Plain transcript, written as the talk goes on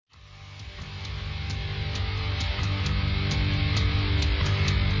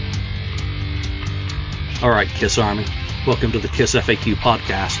All right, KISS Army, welcome to the KISS FAQ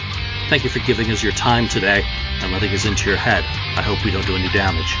podcast. Thank you for giving us your time today and letting us into your head. I hope we don't do any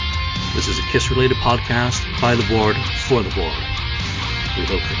damage. This is a KISS-related podcast by the board for the board. We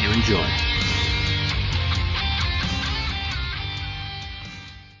hope that you enjoy.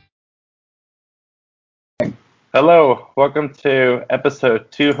 Hello, welcome to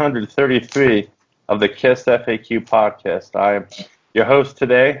episode 233 of the KISS FAQ podcast. I am your host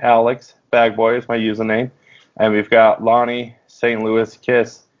today, Alex Bagboy is my username, and we've got Lonnie St. Louis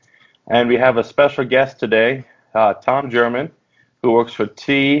KISS. And we have a special guest today, Tom German, who works for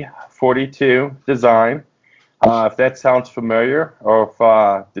T42 Design. If that sounds familiar, or if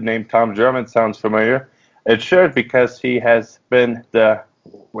the name Tom German sounds familiar, it should, because he has been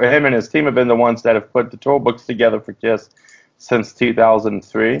him and his team have been the ones that have put the tour books together for KISS since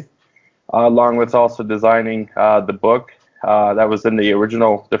 2003, along with also designing the book that was in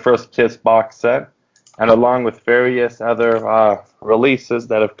the first KISS box set, and along with various other releases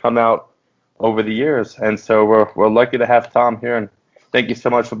that have come out over the years. And so we're lucky to have Tom here, and thank you so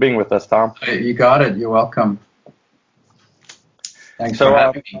much for being with us, Tom. You got it. You're welcome. Thanks for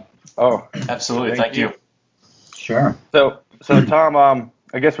having me. Oh, absolutely. Thank you. Sure. So Tom,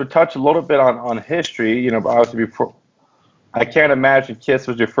 I guess we'll touch a little bit on history. You know, obviously before, I can't imagine KISS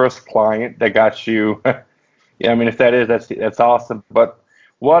was your first client that got you. Yeah, I mean, if that is, that's awesome. But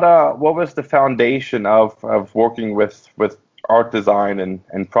what was the foundation of working with art design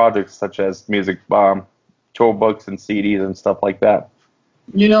and projects such as music, tour books and CDs and stuff like that?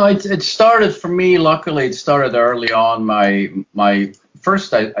 You know, it started for me. Luckily, it started early on. My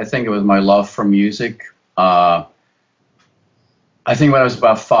first, I think it was my love for music. I think when I was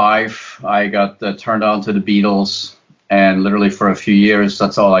about 5, I got turned on to the Beatles. And literally for a few years,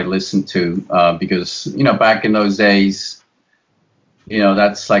 that's all I listened to, because, you know, back in those days, you know,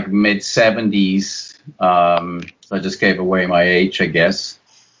 that's like mid-70s. So I just gave away my age, I guess.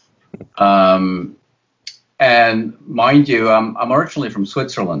 And mind you, I'm originally from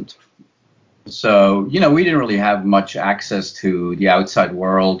Switzerland. So, you know, we didn't really have much access to the outside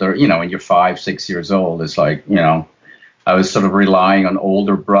world. Or, you know, when you're 5, 6 years old, it's like, you know, I was sort of relying on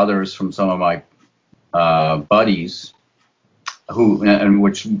older brothers from some of my buddies,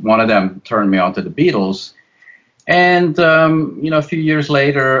 which one of them turned me on to the Beatles. And, you know, a few years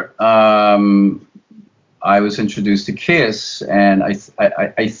later, I was introduced to KISS, and I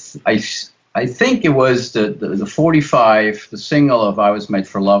think it was the 45, the single of I Was Made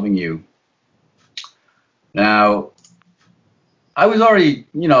for Loving You. Now, I was already,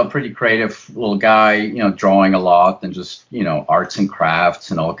 you know, a pretty creative little guy, you know, drawing a lot and just, you know, arts and crafts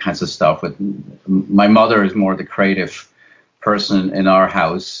and all kinds of stuff. But my mother is more the creative person in our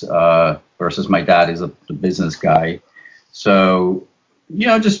house, versus my dad is the business guy. So, you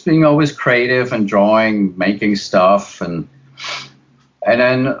know, just being always creative and drawing, making stuff. And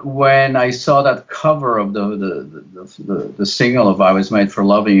then when I saw that cover of the single of I Was Made for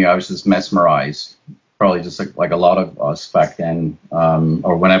Loving You, I was just mesmerized. Probably just like a lot of us back then,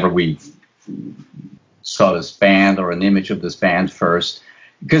 or whenever we saw this band or an image of this band first.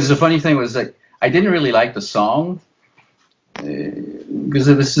 Because the funny thing was that I didn't really like the song, because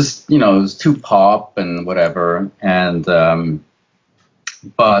it was just, you know, it was too pop and whatever. And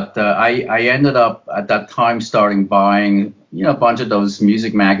but I ended up at that time starting buying, you know, a bunch of those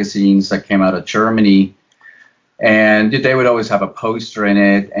music magazines that came out of Germany, and they would always have a poster in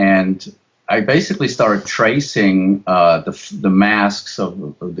it. And I basically started tracing the masks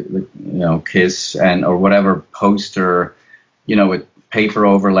of the you know, KISS or whatever poster, you know, with paper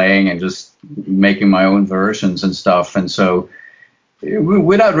overlaying and just making my own versions and stuff. And so,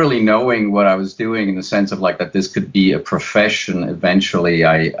 without really knowing what I was doing, in the sense of like that this could be a profession eventually,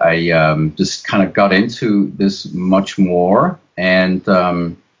 I just kind of got into this much more. And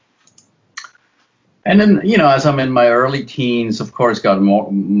then, you know, as I'm in my early teens, of course, got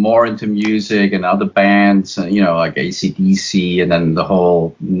more into music and other bands, you know, like AC/DC, and then the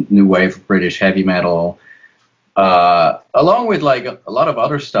whole new wave of British heavy metal, along with like a lot of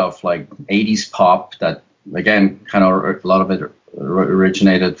other stuff like 80s pop that, again, kind of a lot of it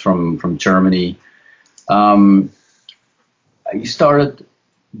originated from Germany. I started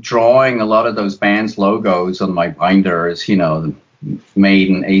drawing a lot of those bands' logos on my binders, you know,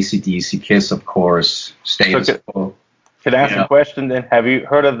 Maiden, AC/DC, KISS, of course. Status Quo. Can I ask a question then? Have you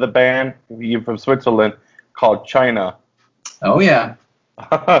heard of the band, you're from Switzerland, called China? Oh, yeah.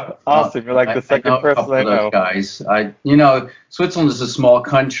 Awesome. You're like the second person I know. Guys. You know, Switzerland is a small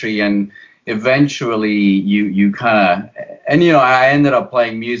country, and eventually you kind of, and, you know, I ended up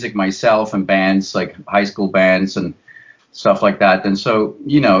playing music myself in bands, like high school bands, and stuff like that. And so,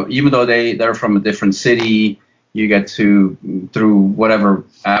 even though they're from a different city, you get to, through whatever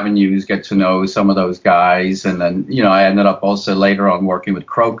avenues, get to know some of those guys. And then, I ended up also later on working with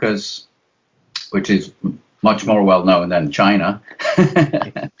Crocus, which is much more well known than China.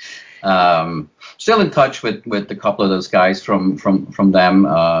 Still in touch with a couple of those guys from them,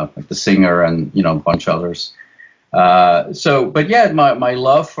 like the singer and, a bunch of others. But yeah, my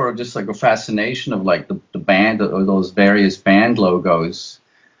love for just like a fascination of like the band or those various band logos,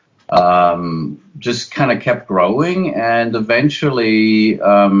 just kind of kept growing. And eventually,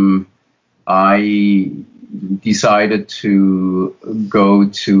 I decided to go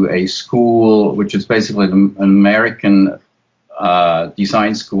to a school, which is basically an American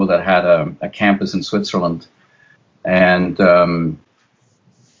design school that had a campus in Switzerland. And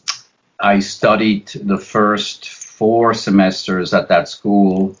I studied the first 4 semesters at that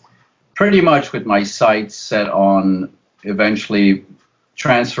school, pretty much with my sights set on eventually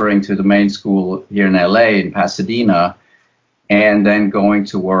transferring to the main school here in LA, in Pasadena, and then going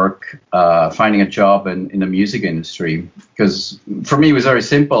to work, finding a job in the music industry. Because for me, it was very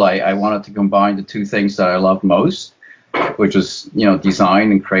simple. I wanted to combine the 2 things that I loved most, which was,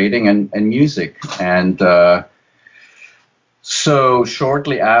 design and creating and music. And so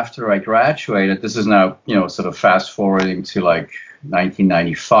shortly after I graduated, this is now, sort of fast forwarding to like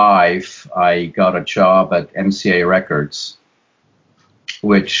 1995, I got a job at MCA Records,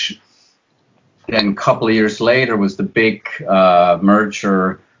 which then a couple of years later was the big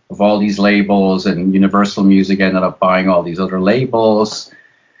merger of all these labels, and Universal Music ended up buying all these other labels.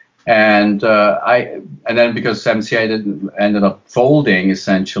 And then because MCA ended up folding,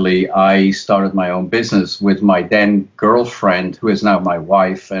 essentially, I started my own business with my then girlfriend, who is now my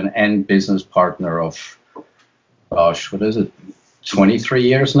wife and business partner of, 23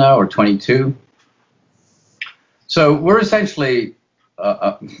 years now, or 22. So we're essentially,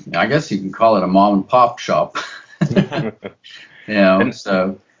 I guess you can call it a mom and pop shop.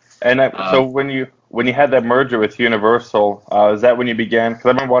 So when you had that merger with Universal, is that when you began? Because I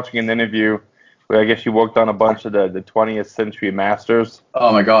remember watching an interview where I guess you worked on a bunch of the 20th Century Masters.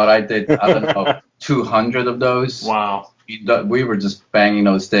 Oh my God, I did, I don't know, 200 of those. Wow. We were just banging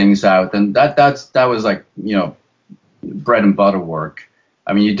those things out, and that was like, bread and butter work.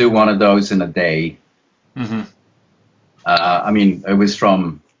 I mean, you do one of those in a day. Mm-hmm. It was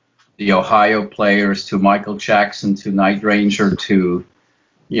from the Ohio Players to Michael Jackson to Night Ranger to,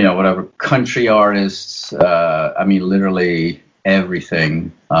 whatever, country artists, literally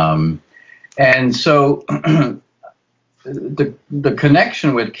everything. And so the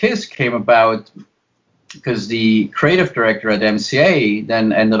connection with KISS came about because the creative director at MCA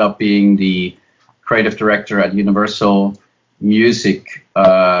then ended up being the creative director at Universal Music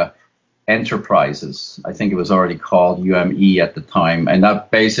Enterprises. I think it was already called UME at the time. And that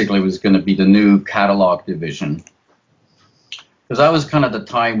basically was going to be the new catalog division. Because that was kind of the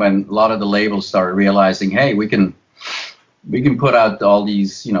time when a lot of the labels started realizing, hey, we can put out all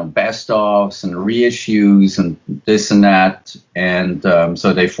these, best ofs and reissues and this and that. And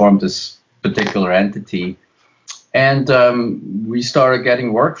so they formed this particular entity. And we started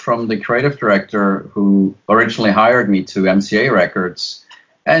getting work from the creative director who originally hired me to MCA Records.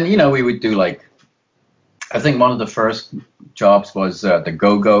 And, we would do I think one of the first jobs was the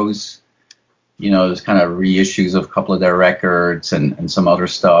Go-Go's. There's kind of reissues of a couple of their records and some other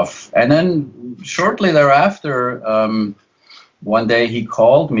stuff. And then shortly thereafter, one day he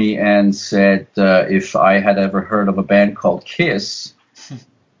called me and said if I had ever heard of a band called KISS.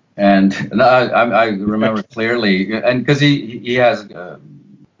 And I remember clearly, and because he has a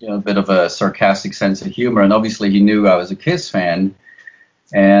bit of a sarcastic sense of humor, and obviously he knew I was a KISS fan.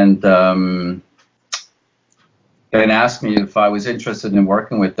 And then asked me if I was interested in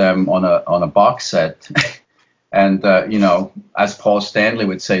working with them on a box set. And as Paul Stanley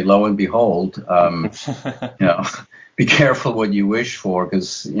would say, lo and behold, be careful what you wish for,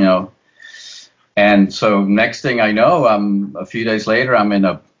 because And so next thing I know, a few days later, I'm in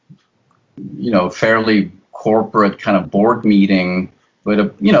a fairly corporate kind of board meeting with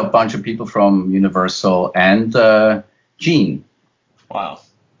a bunch of people from Universal and Gene. Wow.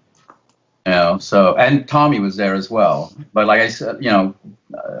 So, and Tommy was there as well. But like I said,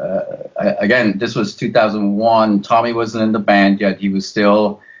 again, this was 2001. Tommy wasn't in the band yet. He was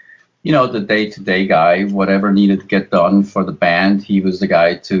still, the day-to-day guy. Whatever needed to get done for the band, he was the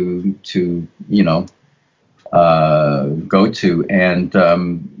guy to go to. And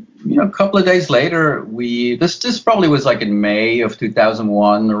a couple of days later, this probably was like in May of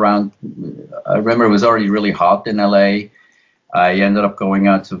 2001. Around, I remember it was already really hot in LA. I ended up going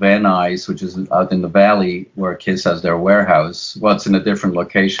out to Van Nuys, which is out in the valley where Kiss has their warehouse. Well, it's in a different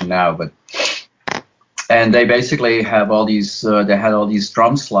location now, but and they basically have all these. They had all these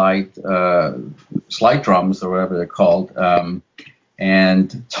slide drums or whatever they're called.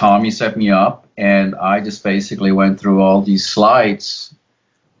 And Tommy set me up, and I just basically went through all these slides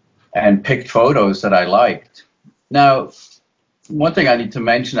and picked photos that I liked. Now, one thing I need to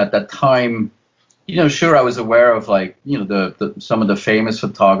mention at that time, sure, I was aware of some of the famous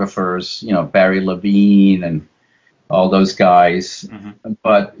photographers, Barry Levine and all those guys. Mm-hmm.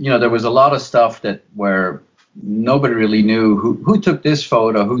 But, there was a lot of stuff where nobody really knew who took this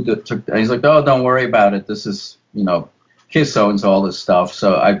photo, took. And he's like, oh, don't worry about it. This is, Kiss owns all this stuff.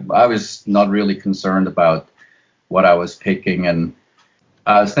 So I was not really concerned about what I was picking. And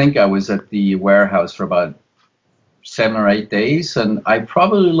I think I was at the warehouse for about 7 or 8 days, and I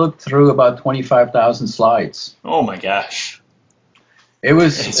probably looked through about 25,000 slides. Oh my gosh. It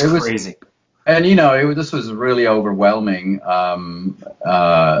was crazy. And this was really overwhelming.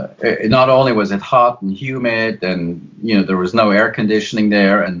 Not only was it hot and humid, and there was no air conditioning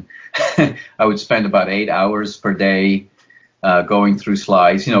there, and I would spend about 8 hours per day going through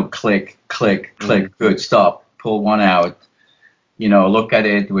slides. Click, click, click. Good, stop. Pull one out. Look at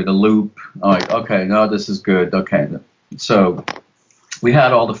it with a loop. Like, okay, no, this is good. Okay, so we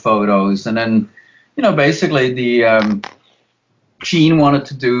had all the photos, and then basically the Gene wanted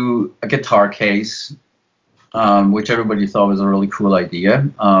to do a guitar case, which everybody thought was a really cool idea.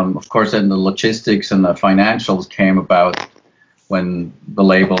 Of course, then the logistics and the financials came about when the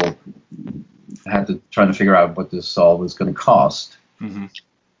label had to try to figure out what this all was going to cost. Mm-hmm.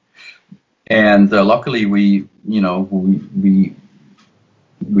 And luckily, we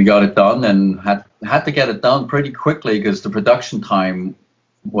got it done, and had to get it done pretty quickly because the production time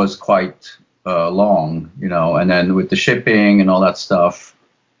was quite long, and then with the shipping and all that stuff,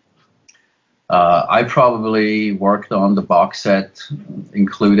 I probably worked on the box set,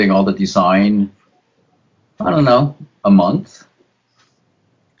 including all the design, I don't know, a month.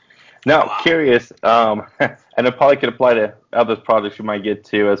 Now, curious, and it probably could apply to other projects you might get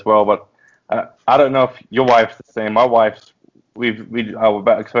to as well, but I don't know if your wife's the same. My wife's, I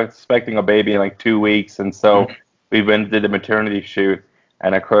was expecting a baby in like 2 weeks, and so we went and did a maternity shoot,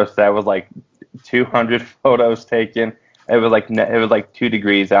 and of course that was like 200 photos taken. It was like 2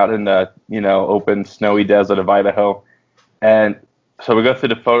 degrees out in the open snowy desert of Idaho, and so we go through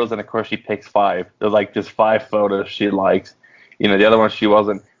the photos, and of course she picks 5. There's like just 5 photos she likes. The other ones she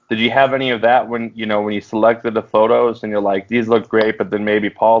wasn't. Did you have any of that when you selected the photos and you're like, these look great, but then maybe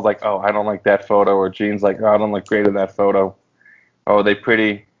Paul's like, oh, I don't like that photo, or Gene's like, oh, I don't look great in that photo? Oh, are they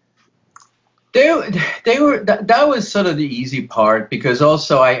pretty? They were. That was sort of the easy part, because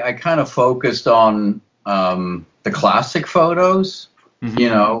also I kind of focused on the classic photos.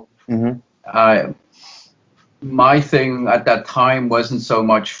 Mm-hmm. Mm-hmm. My thing at that time wasn't so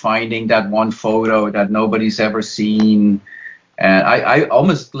much finding that one photo that nobody's ever seen. And I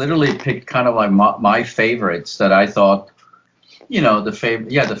almost literally picked kind of like my favorites that I thought,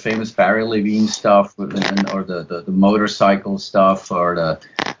 the famous Barry Levine stuff, or the motorcycle stuff, or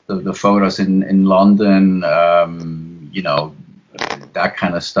the photos in London, that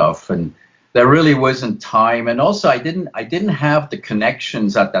kind of stuff. And there really wasn't time. And also I didn't have the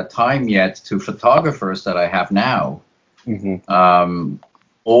connections at that time yet to photographers that I have now. Mm-hmm.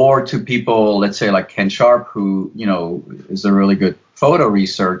 Or to people, let's say like Ken Sharp, who, is a really good photo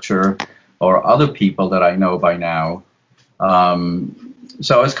researcher, or other people that I know by now.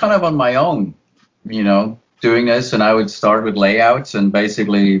 So I was kind of on my own, doing this, and I would start with layouts, and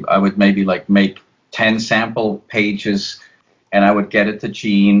basically I would maybe like make 10 sample pages, and I would get it to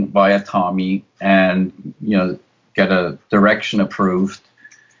Gene via Tommy, and, get a direction approved.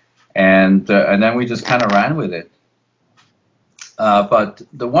 And then we just kind of ran with it. But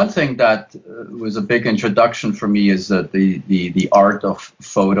the one thing that was a big introduction for me is that the art of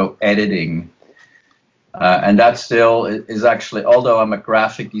photo editing. And that still is actually, although I'm a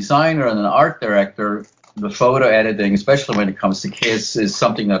graphic designer and an art director, the photo editing, especially when it comes to Kiss, is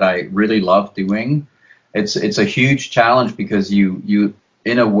something that I really love doing. It's a huge challenge because you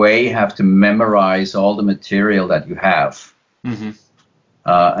in a way have to memorize all the material that you have. Mm-hmm.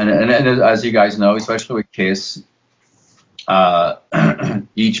 And as you guys know, especially with Kiss,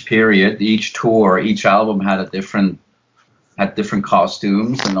 each period, each tour, each album had different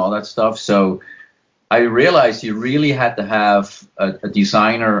costumes and all that stuff. So I realized you really had to have a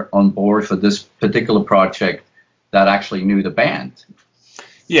designer on board for this particular project that actually knew the band.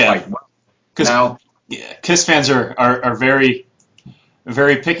 Yeah, because Kiss fans are very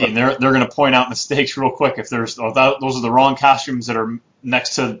very picky, and they're going to point out mistakes real quick if those are the wrong costumes that are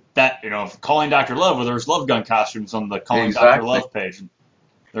next to that. Calling Dr. Love, or there's Love Gun costumes on the Calling Dr. Love page.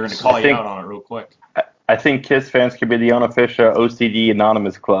 They're going to call you out on it real quick. I think KISS fans could be the unofficial OCD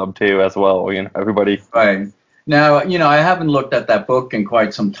Anonymous Club too, as well. Everybody. Right. Now, I haven't looked at that book in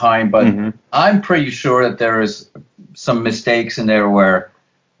quite some time, but I'm pretty sure that there is some mistakes in there where,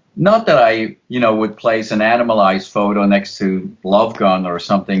 not that I, would place an animalized photo next to Love Gun or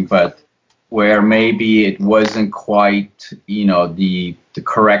something, but where maybe it wasn't quite, the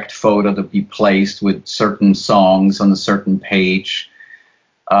correct photo to be placed with certain songs on a certain page.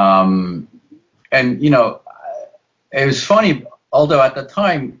 And, it was funny, although at the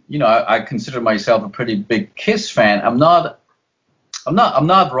time, I considered myself a pretty big KISS fan. I'm not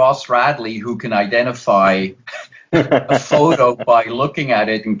Ross Radley, who can identify a photo by looking at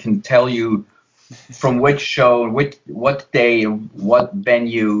it and can tell you from which show, what day, what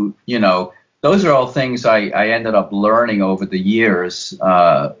venue. Those are all things I ended up learning over the years.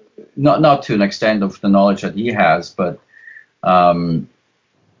 Not to an extent of the knowledge that he has, but so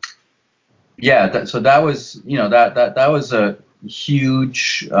that was that was a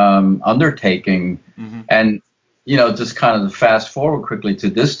huge undertaking, and just kind of fast forward quickly to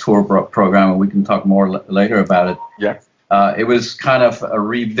this tour program, and we can talk more later about it. Yeah. It was kind of a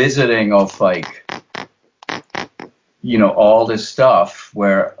revisiting of all this stuff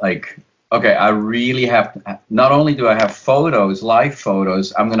where okay, I really have to, not only do I have photos, live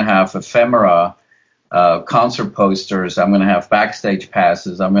photos, I'm going to have ephemera, concert posters, I'm going to have backstage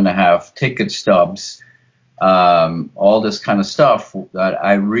passes, I'm going to have ticket stubs, all this kind of stuff that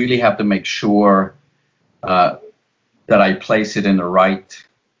I really have to make sure that I place it in the right,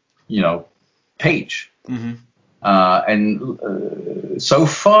 page. And so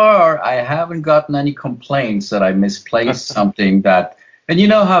far, I haven't gotten any complaints that I misplaced something that, and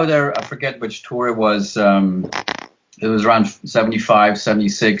how I forget which tour it was around 75,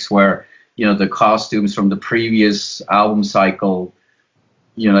 76, where, the costumes from the previous album cycle,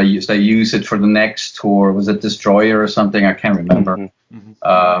 they use it for the next tour. Was it Destroyer or something? I can't remember.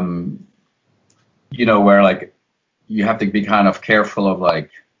 Where you have to be kind of careful of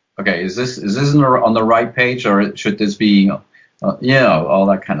okay, is this on the right page, or should this be, all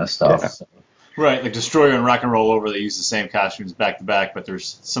that kind of stuff. Yeah. So. Right, like Destroyer and Rock and Roll Over, they use the same costumes back to back, but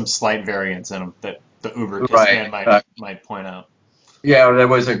there's some slight variance in them that the Uber KISS fan might point out. Yeah, there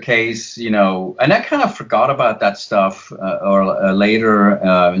was a case, and I kind of forgot about that stuff later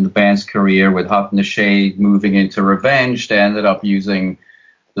in the band's career with Hot in the Shade moving into Revenge. They ended up using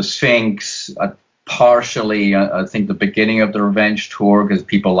the Sphinx partially, I think, the beginning of the Revenge tour because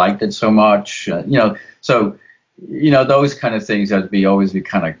people liked it so much. So those kind of things have to always be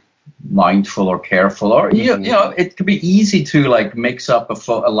kind of mindful or careful. Or, it could be easy to mix up a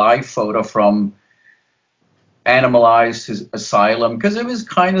live photo from Animalized Asylum because it was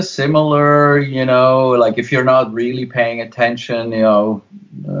kind of similar, if you're not really paying attention, Well,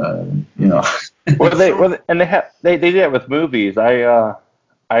 they did it with movies. I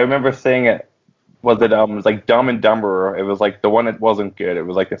remember seeing it. Was it like Dumb and Dumber? It was the one that wasn't good. It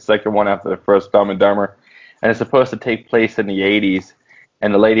was the second one after the first Dumb and Dumber, and it's supposed to take place in the 80s.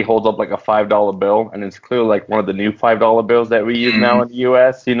 And the lady holds up a $5 bill, and it's clearly one of the new $5 bills that we use now in the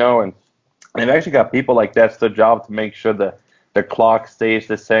U.S. And they've actually got people that's their job to make sure that the clock stays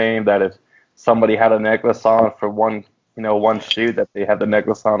the same. That if somebody had a necklace on for one shoot, that they have the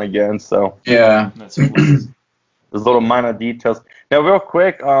necklace on again. So yeah, that's there's little minor details. Now, real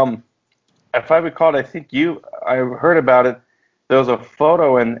quick, if I recall, I heard about it. There was a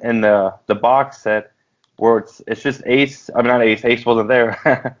photo in the box set where it's just Ace. I mean, not Ace. Ace wasn't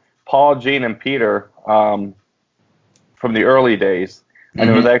there. Paul, Gene, and Peter from the early days. And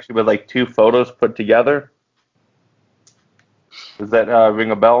it was actually with two photos put together. Does that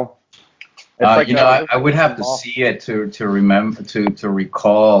ring a bell? I would have to see it to remember to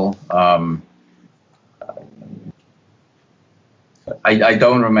recall. I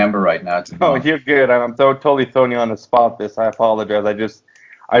don't remember right now. Oh, you're good. I'm totally throwing you on the spot. I apologize.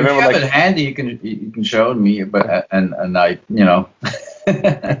 I remember if you have it handy, you can show me, but and I I'm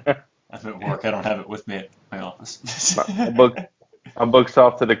at work. I don't have it with me at my office. My book's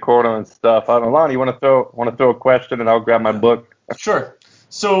off to the corner and stuff. I don't know, Lonnie, you want to throw a question and I'll grab my book? Sure.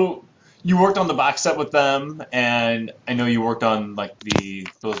 So you worked on the box set with them, and I know you worked on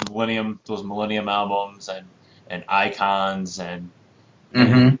those Millennium albums and Icons and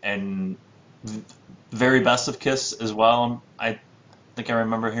Very Best of KISS as well. I think I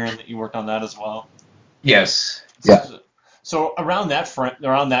remember hearing that you worked on that as well. Yes. Yeah. So around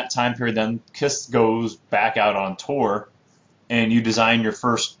that time period, then KISS goes back out on tour. and you designed your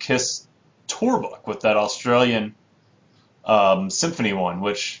first Kiss tour book with that Australian symphony one,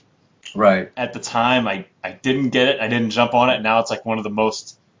 which right at the time I didn't get it. I didn't jump on it. Now it's like one of the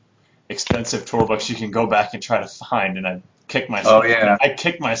most expensive tour books you can go back and try to find, and I kick myself. Oh, yeah. I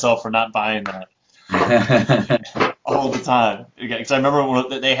kick myself for not buying that all the time. Because I remember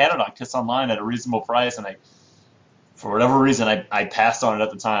when they had it on Kiss Online at a reasonable price, and for whatever reason, I passed on it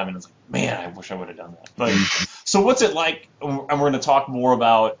at the time, and it's like, man, I wish I would have done that. But so what's it like? And we're going to talk more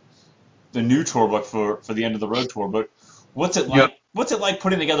about the new tour book for the End of the Road tour, but what's it like? Yep. What's it like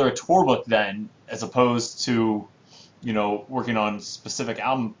putting together a tour book then, as opposed to, working on specific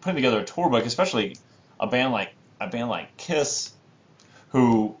album, putting together a tour book, especially a band like Kiss,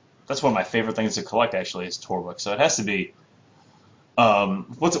 who that's one of my favorite things to collect actually is tour books. So it has to be.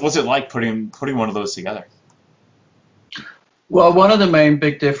 What's it like putting one of those together? Well, one of the main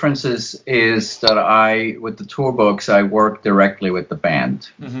big differences is that with the tour books, I work directly with the band.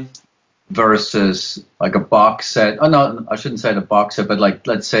 Mm-hmm. Versus like a box set. Oh no, I shouldn't say the box set, but like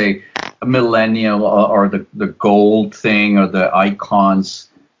let's say a Millennial or the gold thing or the icons.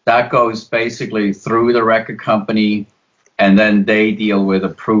 That goes basically through the record company, and then they deal with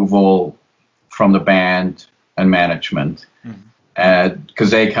approval from the band and management,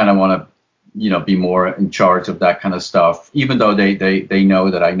 because they kind of want to, be more in charge of that kind of stuff. Even though they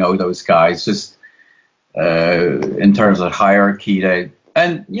know that I know those guys, just in terms of hierarchy,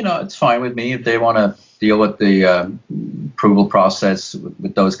 and it's fine with me if they want to deal with the approval process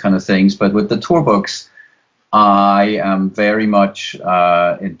with those kind of things. But with the tour books, I am very much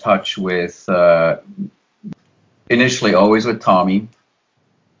in touch with, initially always with Tommy.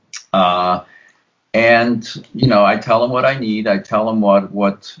 And I tell him what I need. I tell him what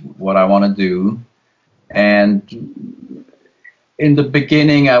I want to do. And in the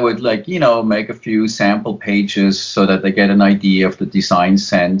beginning, I would make a few sample pages so that they get an idea of the design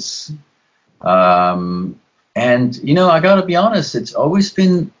sense. And I got to be honest, it's always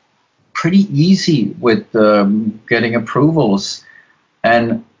been pretty easy with getting approvals.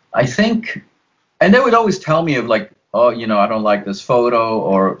 And I think, and they would always tell me of oh, I don't like this photo,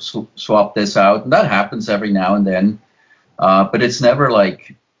 or swap this out. And that happens every now and then. But it's never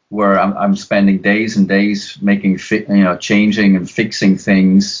where I'm spending days and days making, changing and fixing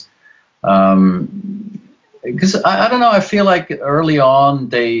things. Because I don't know, I feel like early on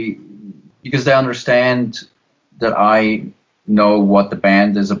because they understand that I know what the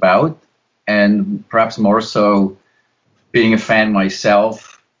band is about, and perhaps more so being a fan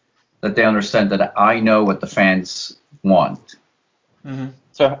myself, that they understand that I know what the fans want. Mm-hmm.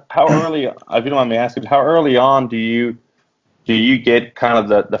 So how early, if you don't mind me asking, how early on do you get kind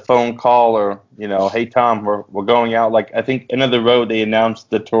of the phone call or, hey, Tom, we're going out? I think End of the Road, they announced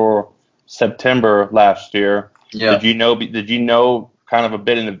the tour September last year. Yeah. Did you know kind of a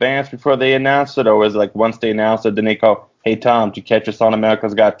bit in advance before they announced it? Or was it once they announced it, then they call, hey, Tom, did you catch us on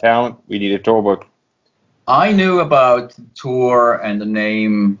America's Got Talent? We need a tour book. I knew about the tour and the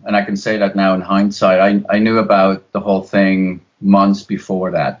name, and I can say that now in hindsight. I knew about the whole thing months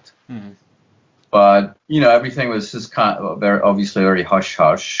before that. Mm-hmm. But, everything was just kind of very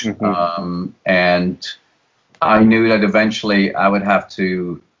hush-hush. Mm-hmm. And I knew that eventually I would have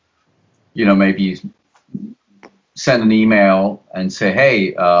to, maybe send an email and say,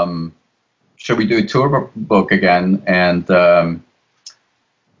 hey, should we do a tour book again? And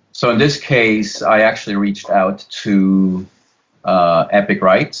so in this case, I actually reached out to Epic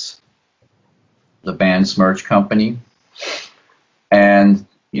Rights, the band's merch company. And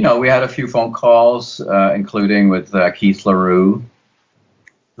we had a few phone calls, including with Keith LaRue,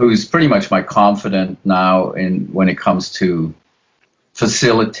 who's pretty much my confidant now when it comes to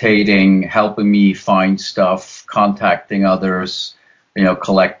facilitating, helping me find stuff, contacting others,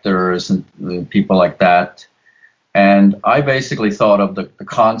 collectors and people like that. And I basically thought of the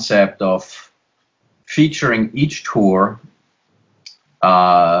concept of featuring each tour.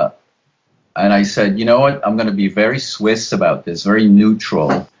 And I said, you know what, I'm going to be very Swiss about this, very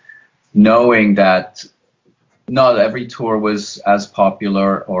neutral, knowing that not every tour was as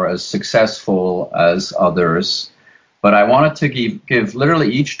popular or as successful as others. But I wanted to give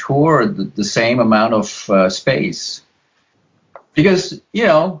literally each tour the same amount of space. Because,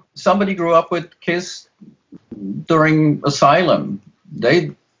 somebody grew up with Kiss during Asylum.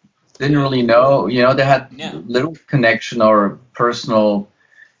 They didn't really know, they had little connection or personal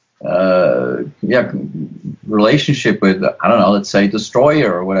relationship with, I don't know, let's say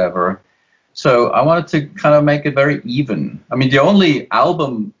Destroyer or whatever. So I wanted to kind of make it very even. I mean, the only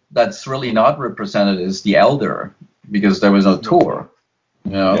album that's really not represented is The Elder, because there was no tour,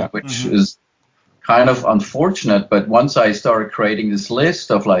 which is kind of unfortunate. But once I started creating this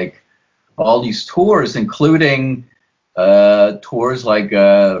list of like all these tours, including tours like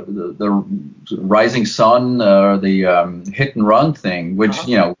the Rising Sun or the Hit and Run thing, which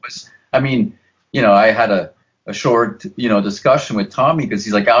was, I mean, I had a short discussion with Tommy because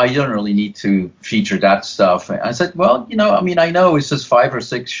he's like, oh, you don't really need to feature that stuff. And I said, well, I know it's just 5 or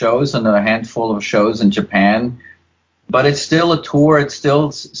 6 shows and a handful of shows in Japan, but it's still a tour. It's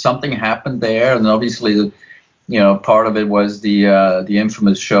still something happened there, and obviously part of it was the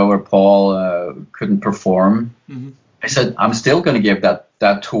infamous show where Paul couldn't perform. Mm-hmm. I said, I'm still going to give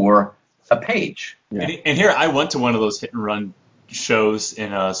that tour a page. Yeah. And here I went to one of those Hit and Run shows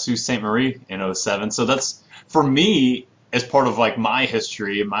in Sault Ste. Marie in 2007. So that's, for me, as part of like my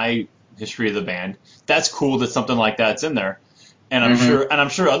history of the band, that's cool that something like that's in there. And I'm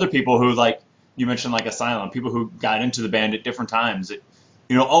sure other people who, like you mentioned, like Asylum, people who got into the band at different times,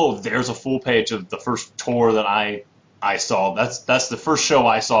 there's a full page of the first tour that I saw. That's the first show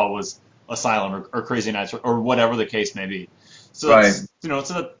I saw was Asylum or Crazy Nights or whatever the case may be. So that's,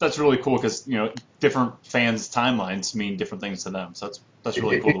 that's really cool because different fans' timelines mean different things to them. So that's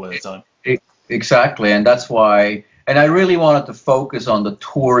really cool the way it's done. Exactly, and that's why. And I really wanted to focus on the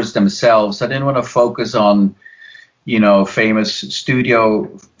tours themselves. I didn't want to focus on famous studio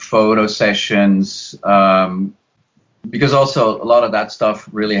photo sessions, because also a lot of that stuff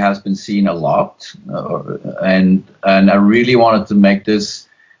really has been seen a lot, and I really wanted to make this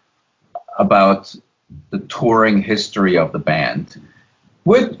about the touring history of the band,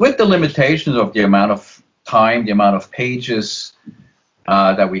 with the limitations of the amount of time, the amount of pages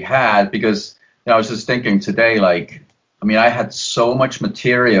that we had, because I was just thinking today, like, I had so much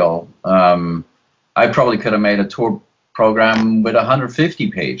material. I probably could have made a tour program with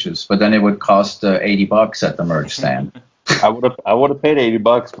 150 pages, but then it would cost $80 at the merch stand. I would have paid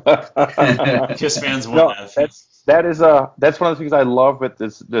 $80. Kiss fans won't have. That's one of the things I love with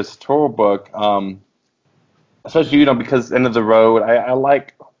this tour book, especially because End of the Road.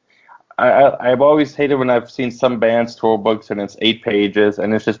 I've always hated when I've seen some bands tour books and it's 8 pages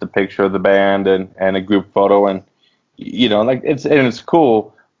and it's just a picture of the band and a group photo, and it's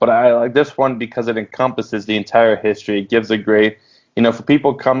cool. But I like this one because it encompasses the entire history. It gives a great, for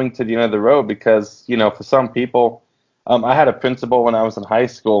people coming to the End of the Road, because for some people, I had a principal when I was in high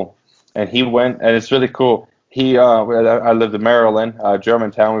school, and he went, and it's really cool. I lived in Maryland,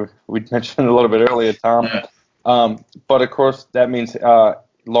 Germantown. We mentioned a little bit earlier, Tom. Yeah. But of course, that means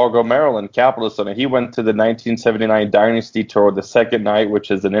Largo, Maryland, Capital Center. He went to the 1979 Dynasty tour, the second night,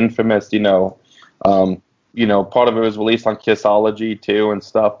 which is an infamous, part of it was released on Kissology too and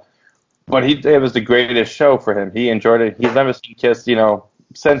stuff. But it was the greatest show for him. He enjoyed it. He's never seen Kiss,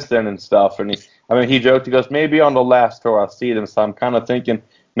 since then and stuff. And he joked. He goes, maybe on the last tour I'll see them. So I'm kind of thinking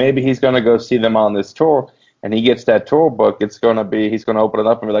maybe he's going to go see them on this tour. And he gets that tour book. He's going to open it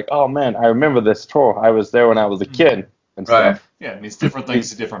up and be like, oh man, I remember this tour. I was there when I was a kid and right. stuff. Yeah, it means different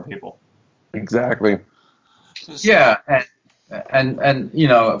things to different people. Exactly. Yeah, and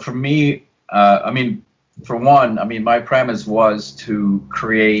for me, for one, my premise was to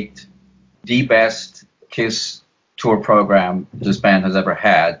create the best Kiss tour program this band has ever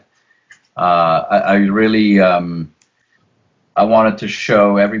had. I really, I wanted to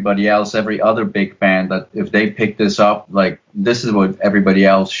show everybody else, every other big band, that if they pick this up, like, this is what everybody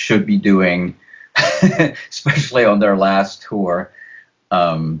else should be doing, especially on their last tour.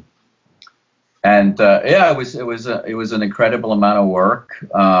 It was an incredible amount of work.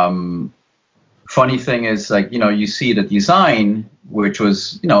 Funny thing is, like, you see the design, which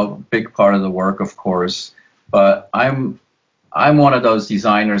was, a big part of the work, of course, but I'm one of those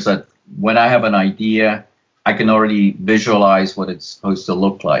designers that when I have an idea, I can already visualize what it's supposed to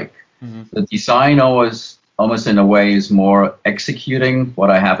look like. Mm-hmm. The design almost in a way is more executing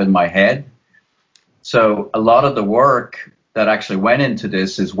what I have in my head. So a lot of the work that actually went into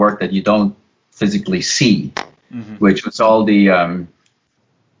this is work that you don't physically see, mm-hmm. which was all the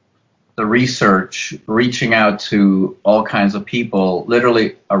research, reaching out to all kinds of people,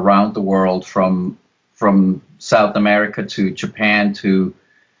 literally around the world, from South America to Japan to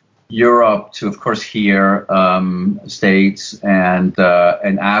Europe to, of course, here, States, and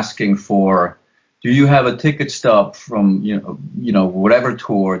asking for, do you have a ticket stub from whatever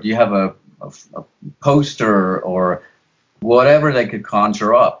tour? Do you have a poster or whatever they could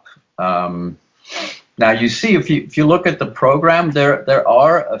conjure up? Now, you see, if you look at the program, there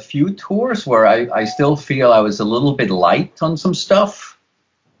are a few tours where I still feel I was a little bit light on some stuff,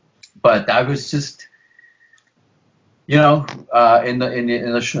 but I was just,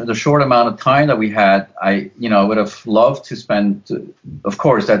 the short amount of time that we had, I would have loved to spend. Of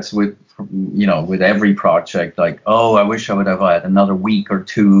course, that's with every project. Like, oh, I wish I would have had another week or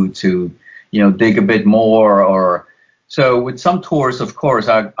two to dig a bit more. Or so with some tours, of course,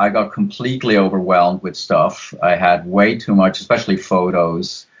 I got completely overwhelmed with stuff. I had way too much, especially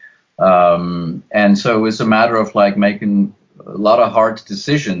photos, and so it was a matter of like making a lot of hard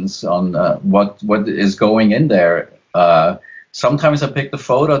decisions on what is going in there. Sometimes I picked a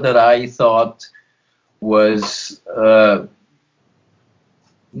photo that I thought was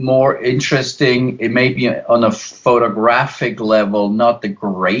more interesting. It may be on a photographic level, not the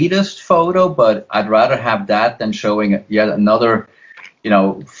greatest photo, but I'd rather have that than showing yet another,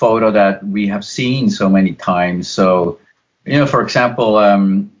 photo that we have seen so many times. So, for example,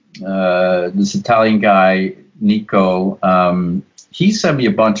 this Italian guy, Nico, he sent me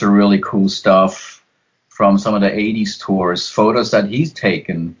a bunch of really cool stuff from some of the 80s tours, photos that he's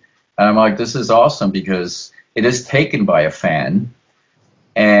taken. And I'm like, this is awesome because it is taken by a fan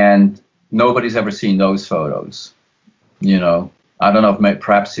and nobody's ever seen those photos. I don't know if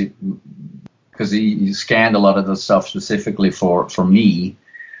perhaps because he scanned a lot of the stuff specifically for me.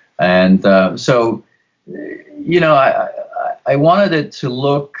 And so, I wanted it to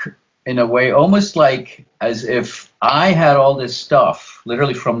look in a way almost like as if I had all this stuff,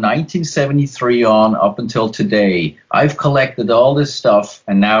 literally from 1973 on up until today. I've collected all this stuff,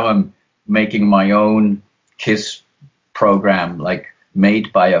 and now I'm making my own KISS program, like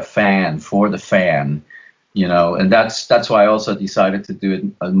made by a fan for the fan, and that's why I also decided to do it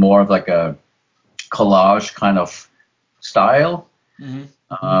more of like a collage kind of style.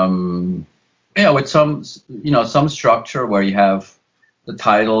 Mm-hmm. With some structure where you have the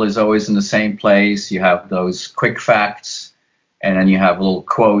title is always in the same place. You have those quick facts, and then you have a little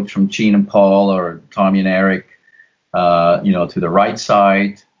quote from Gene and Paul or Tommy and Eric, to the right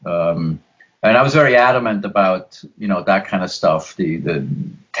side. And I was very adamant about, that kind of stuff, the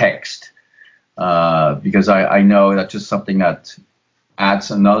text, because I know that's just something that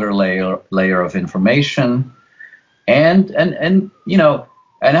adds another layer of information. And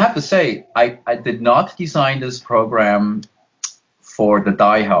I have to say, I did not design this program for the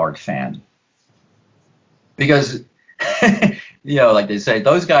diehard fan, because like they say,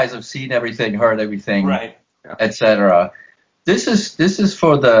 those guys have seen everything, heard everything, right, etc. This is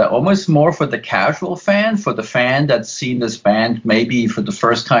for the almost more for the casual fan, for the fan that's seen this band maybe for the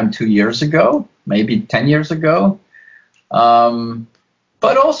first time 2 years ago, maybe 10 years ago,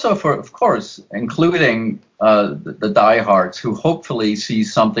 but also for, of course, including the diehards who hopefully see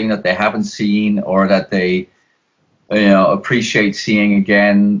something that they haven't seen or that they appreciate seeing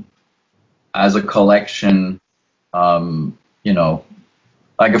again as a collection. Like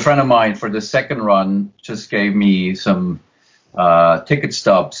a friend of mine for the second run just gave me some ticket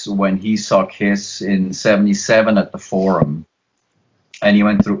stubs when he saw KISS in '77 at the Forum, and he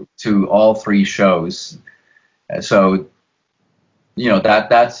went through to all three shows. So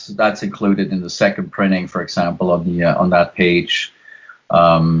that's included in the second printing, for example, on that page.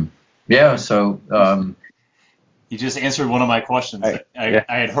 You just answered one of my questions. I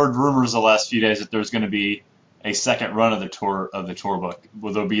had heard rumors the last few days that there's going to be a second run of the tour book.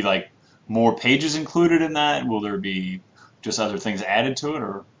 Will there be like more pages included in that? Will there be just other things added to it,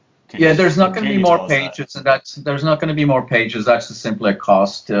 or? There's not going to be more pages, and there's not going to be more pages. That's just simply a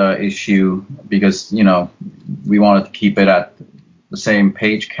cost issue because we wanted to keep it at the same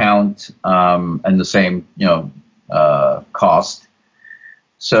page count and the same cost.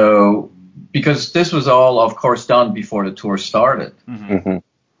 So. Because this was all, of course, done before the tour started. Mm-hmm.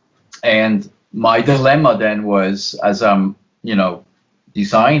 And my dilemma then was, as I'm,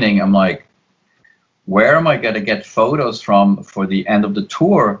 designing, I'm like, where am I going to get photos from for the end of the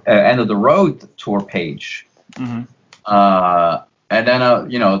tour, end of the road tour page? Mm-hmm. And then,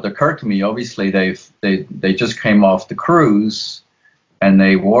 it occurred to me, obviously, they just came off the cruise and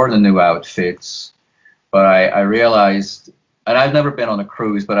they wore the new outfits. But I realized, and I've never been on a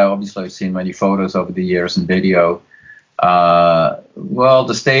cruise, but I've seen many photos over the years and video.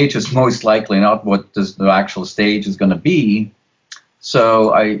 The stage is most likely not what the actual stage is going to be.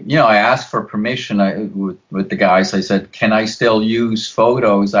 So I asked for permission with the guys. I said, can I still use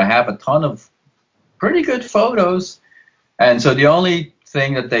photos? I have a ton of pretty good photos. And so the only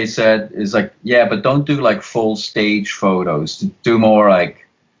thing that they said is like, yeah, but don't do like full stage photos. Do more like,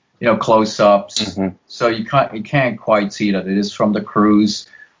 close-ups. Mm-hmm. So you can't quite see that it is from the cruise.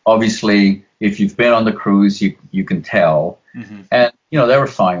 Obviously, if you've been on the cruise, you can tell. Mm-hmm. And they were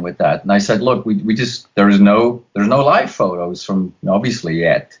fine with that. And I said, look, we just there's no live photos from obviously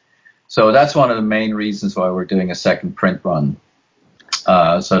yet. So that's one of the main reasons why we're doing a second print run.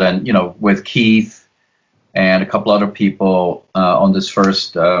 So then, with Keith and a couple other people on this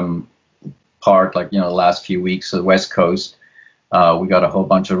first part, the last few weeks of the West Coast, we got a whole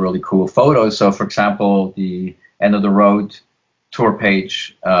bunch of really cool photos. So, for example, the End of the Road tour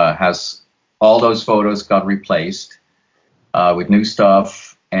page has all those photos got replaced with new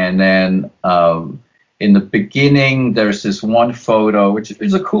stuff. And then in the beginning, there's this one photo, which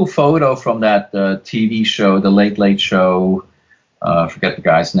is a cool photo from that TV show, The Late Late Show. I forget the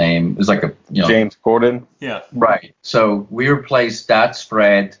guy's name. It was like James Corden. Yeah. Right. So we replaced that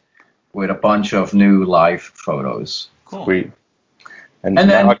spread with a bunch of new live photos. Cool. Sweet. And then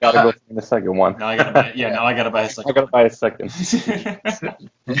now I gotta go find the second one. Now I gotta buy. Yeah. Now I gotta buy a second. I gotta buy a second.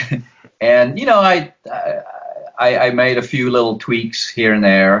 And I made a few little tweaks here and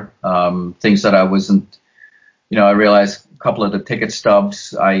there, things that I wasn't. I realized a couple of the ticket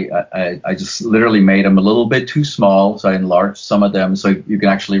stubs, I just literally made them a little bit too small, so I enlarged some of them so you can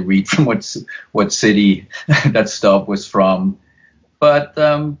actually read from what city that stub was from. But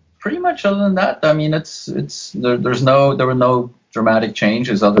pretty much other than that, I mean, there were no dramatic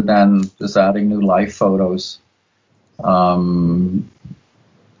changes other than just adding new live photos.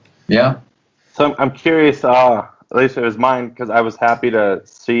 Yeah. So I'm curious, at least it was mine, because I was happy to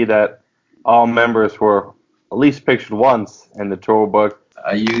see that all members were at least pictured once in the tour book.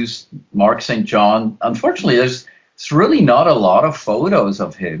 I used Mark St. John. Unfortunately, there's really not a lot of photos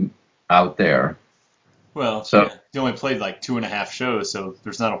of him out there. Well, so he only played like 2.5 shows, so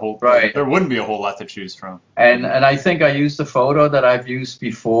there's not a whole. Right. There wouldn't be a whole lot to choose from. And I think I used a photo that I've used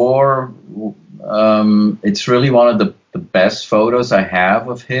before. It's really one of the best photos I have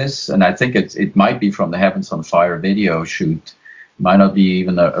of his, and I think it might be from the Heavens on Fire video shoot. It might not be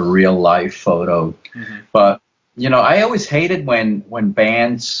even a real life photo. Mm-hmm. But I always hated when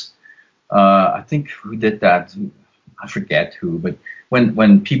bands. I think who did that? I forget who, but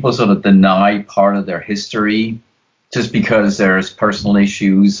when people sort of deny part of their history just because there's personal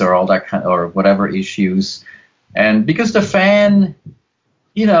issues or all that kind or whatever issues, and because the fan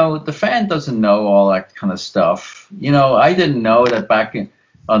doesn't know all that kind of stuff. I didn't know that back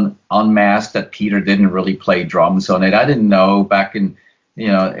on Unmasked that Peter didn't really play drums on it. I didn't know back in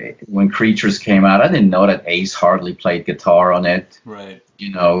when Creatures came out, I didn't know that Ace hardly played guitar on it. Right.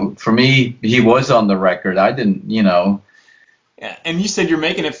 For me, he was on the record. I didn't. Yeah, and you said you're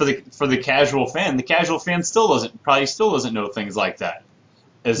making it for the casual fan. The casual fan probably still doesn't know things like that.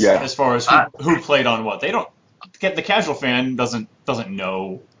 As far as who played on what, they don't. The casual fan doesn't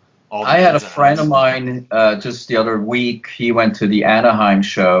know all. I had a friend of mine just the other week. He went to the Anaheim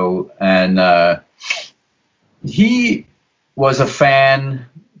show, and he was a fan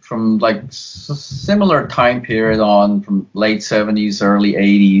from like similar time period on, from late 70s, early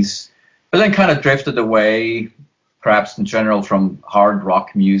 80s, but then kind of drifted away, perhaps in general, from hard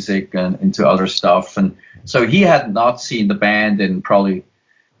rock music and into other stuff. And so he had not seen the band in probably,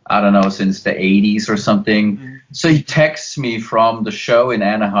 I don't know, since the 80s or something. Mm-hmm. So he texts me from the show in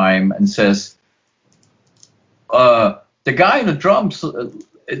Anaheim and says, the guy on the drums,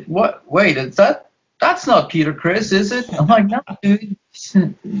 wait, that's not Peter Criss, is it? I'm like, no, dude.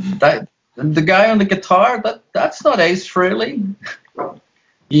 The guy on the guitar, that's not Ace Frehley. And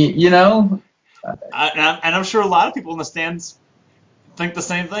I'm sure a lot of people in the stands think the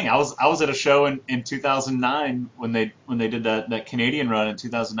same thing. I was at a show in 2009 when they did that Canadian run in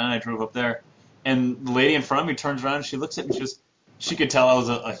 2009. I drove up there, and the lady in front of me turns around and she looks at me. She could tell I was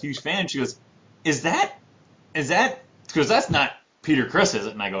a huge fan. She goes, "Is that?" Because that's not Peter Criss, is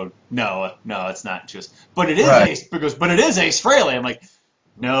it? And I go, no, it's not. She goes, but it is Ace. Because, but it is Ace Frehley. I'm like,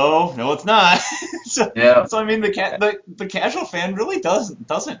 no, it's not. So I mean, the casual fan really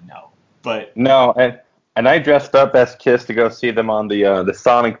doesn't know. But no, and I dressed up as Kiss to go see them on the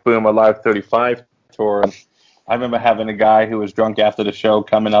Sonic Boom Alive 35 tour. And I remember having a guy who was drunk after the show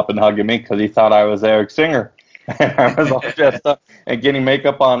coming up and hugging me because he thought I was Eric Singer. And I was all dressed up and getting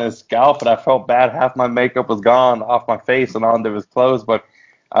makeup on his scalp, and I felt bad. Half my makeup was gone off my face and onto his clothes. But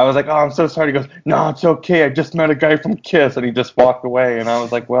I was like, oh, I'm so sorry. He goes, no, it's okay. I just met a guy from Kiss. And he just walked away. And I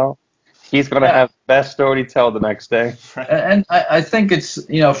was like, well, he's going to have the best story to tell the next day. And I think it's,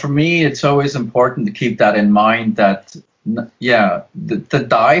 for me, it's always important to keep that in mind that, the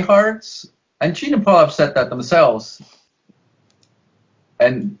diehards, and Gene and Paul have said that themselves,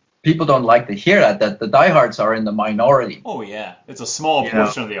 and people don't like to hear that the diehards are in the minority. Oh, yeah. It's a small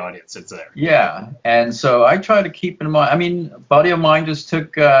portion of the audience. It's there. Yeah. And so I try to keep in mind. I mean, a buddy of mine just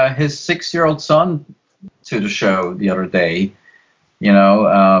took his 6-year-old son to the show the other day. 6.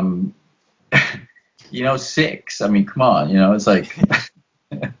 I mean, come on. It's like,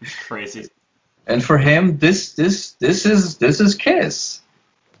 Crazy. And for him, this is Kiss.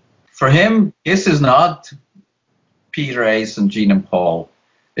 For him, Kiss is not Peter, Ace, and Gene and Paul.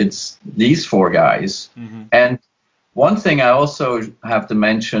 It's these four guys. Mm-hmm. And one thing I also have to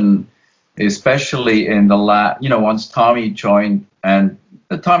mention, especially in the once Tommy joined, and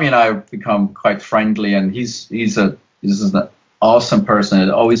Tommy and I have become quite friendly, and he's an awesome person. It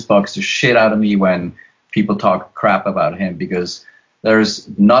always bugs the shit out of me when people talk crap about him, because there's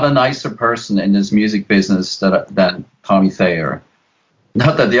not a nicer person in this music business than Tommy Thayer.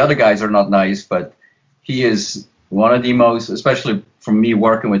 Not that the other guys are not nice, but he is one of the most, especially from me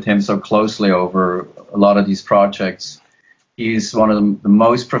working with him so closely over a lot of these projects, he's one of the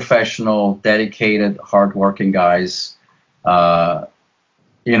most professional, dedicated, hardworking guys. And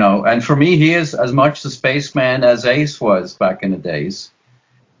for me, he is as much the spaceman as Ace was back in the days.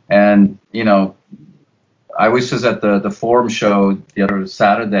 And, I was just at the Forum show the other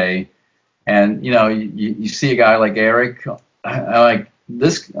Saturday, and, you see a guy like Eric, I'm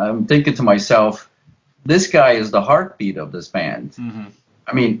thinking to myself, this guy is the heartbeat of this band. Mm-hmm.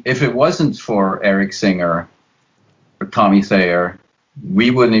 I mean, if it wasn't for Eric Singer or Tommy Thayer,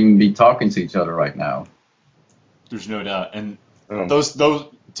 we wouldn't even be talking to each other right now. There's no doubt. And those to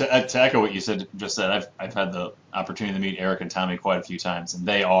echo what you just said, I've had the opportunity to meet Eric and Tommy quite a few times, and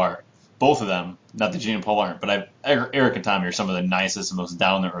they are, both of them, not that Gene and Paul aren't, but Eric and Tommy are some of the nicest and most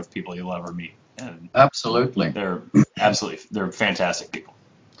down-to-earth people you'll ever meet. And absolutely. They're fantastic people.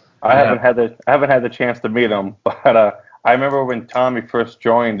 I haven't had the chance to meet him, but I remember when Tommy first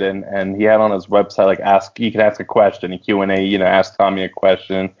joined, and he had on his website you can ask a question, a Q&A, ask Tommy a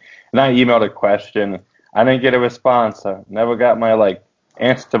question, and I emailed a question. I didn't get a response. I never got my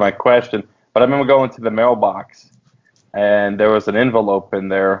answer to my question, but I remember going to the mailbox, and there was an envelope in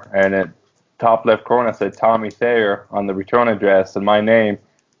there, and at top left corner said Tommy Thayer on the return address and my name,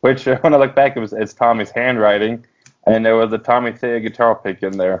 which when I look back, it's Tommy's handwriting, and there was a Tommy Thayer guitar pick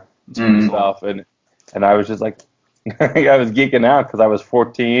in there. Stuff, and I was just I was geeking out because I was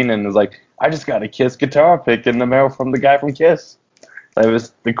 14 and was like, I just got a Kiss guitar pick in the mail from the guy from Kiss. It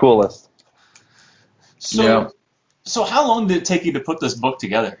was the coolest. So how long did it take you to put this book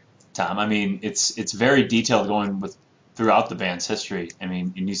together, Tom? I mean, it's very detailed going throughout the band's history. I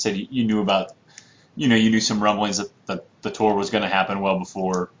mean, and you said you knew about, you knew some rumblings that the tour was going to happen well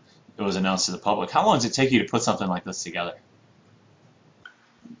before it was announced to the public. How long does it take you to put something like this together?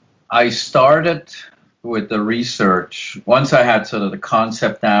 I started with the research once I had sort of the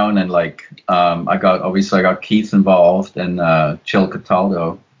concept down, and I got Keith involved and Jill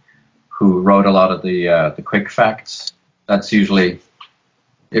Cataldo, who wrote a lot of the quick facts. That's usually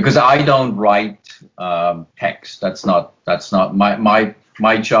because I don't write text. That's not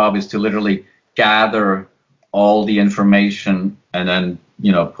my job is to literally gather all the information and then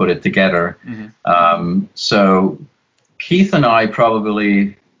put it together. Mm-hmm. So Keith and I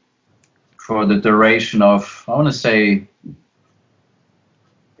probably, for the duration of, I want to say,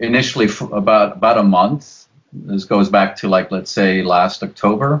 initially about a month. This goes back to let's say last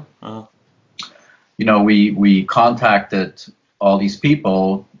October. Uh-huh. We contacted all these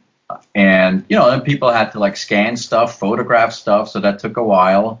people, and then people had to scan stuff, photograph stuff, so that took a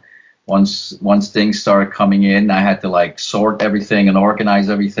while. Once things started coming in, I had to sort everything and organize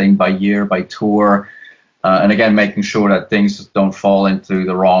everything by year, by tour. And again, making sure that things don't fall into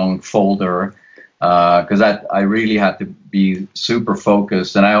the wrong folder, because I really had to be super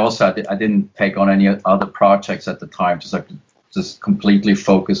focused. And I didn't take on any other projects at the time, just completely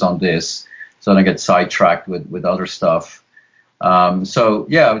focus on this, so I don't get sidetracked with other stuff. I would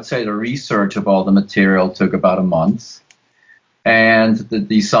say the research of all the material took about a month, and the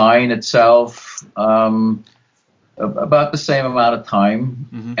design itself about the same amount of time.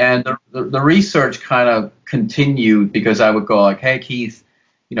 Mm-hmm. And the research kind of continued, because I would go hey Keith,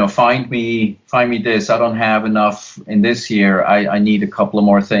 find me this. I don't have enough in this year. I need a couple of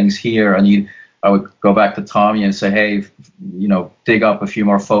more things here. I would go back to Tommy and say, hey, dig up a few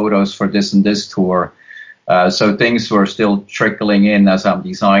more photos for this and this tour. So things were still trickling in as I'm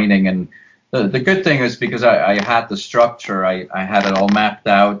designing. And the good thing is, because I had the structure, I had it all mapped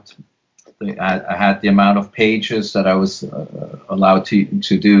out. I had the amount of pages that I was allowed to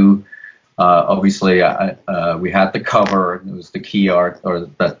do. Obviously, we had the cover. It was the key art, or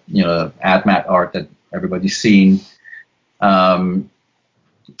that AdMat art that everybody's seen. And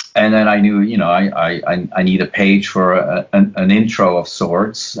then I knew, I need a page for an intro of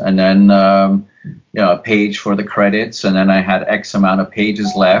sorts, and then a page for the credits, and then I had X amount of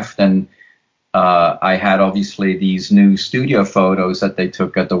pages left, and I had obviously these new studio photos that they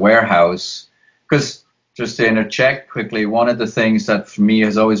took at the warehouse, because just to interject quickly, one of the things that for me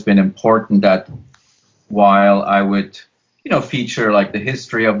has always been important, that while I would, feature like the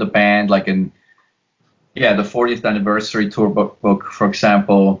history of the band, like in, the 40th anniversary tour book, for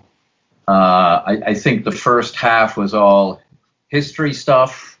example, I think the first half was all history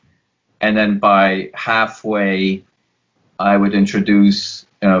stuff, and then by halfway, I would introduce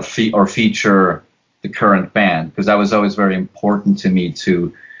or feature the current band, because that was always very important to me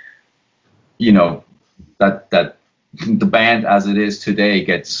to, that the band as it is today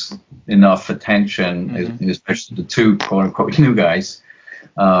gets enough attention, especially the two quote unquote new guys.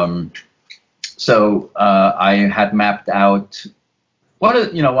 So I had mapped out one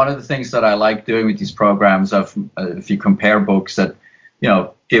of the things that I like doing with these programs of if you compare books that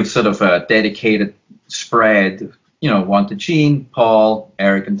give sort of a dedicated spread, one to Gene, Paul,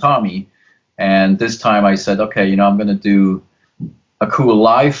 Eric, and Tommy. And this time I said, okay, I'm going to do a cool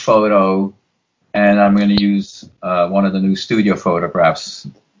live photo, and I'm going to use one of the new studio photographs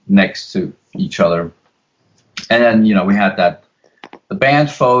next to each other. And then, we had the band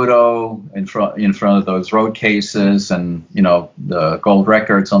photo in front of those road cases, and, the gold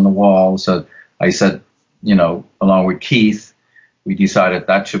records on the wall. So I said, along with Keith, we decided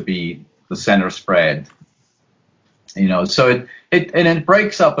that should be the center spread. So it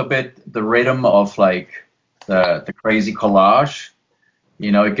breaks up a bit the rhythm of like the crazy collage.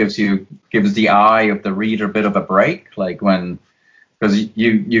 It gives the eye of the reader a bit of a break, like because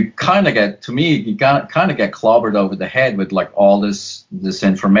you kind of get clobbered over the head with like all this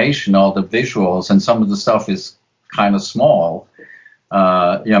information, all the visuals, and some of the stuff is kind of small.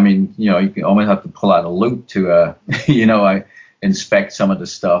 You almost have to pull out a loupe to I inspect some of the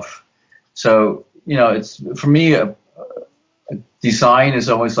stuff. So it's for me. Design is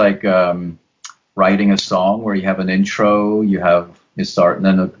always like writing a song where you have an intro, you start, and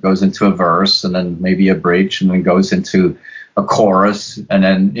then it goes into a verse, and then maybe a bridge, and then goes into a chorus, and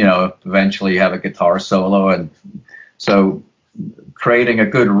then eventually you have a guitar solo. And so creating a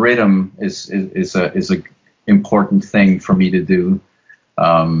good rhythm is a important thing for me to do,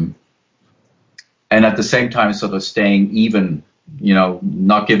 and at the same time sort of staying even,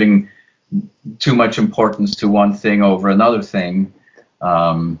 not giving too much importance to one thing over another thing.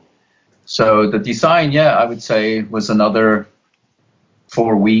 So the design, I would say, was another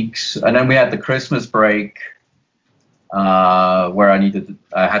 4 weeks, and then we had the Christmas break where I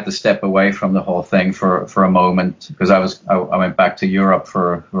had to step away from the whole thing for a moment, because I went back to Europe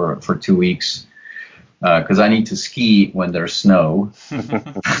for 2 weeks because I need to ski when there's snow.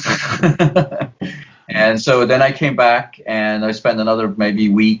 And so then I came back and I spent another maybe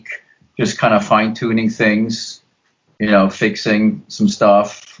week just kind of fine-tuning things, fixing some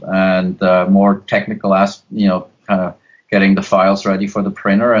stuff, and more technical kind of getting the files ready for the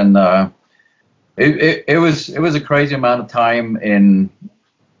printer. And it was a crazy amount of time.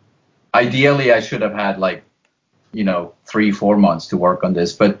 Ideally, I should have had 3-4 months to work on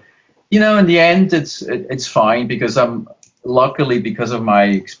this, but in the end, it's fine, because luckily, because of my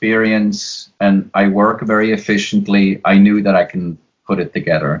experience and I work very efficiently, I knew that I can put it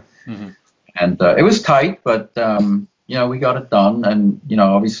together. Mm-hmm. And it was tight, but we got it done. And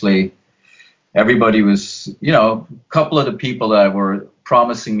obviously everybody was, a couple of the people that were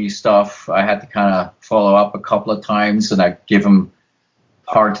promising me stuff, I had to kind of follow up a couple of times, and I give them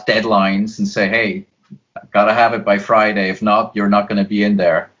hard deadlines and say, hey, I gotta have it by Friday. If not, you're not going to be in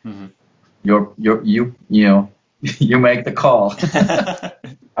there. Mm-hmm. You make the call.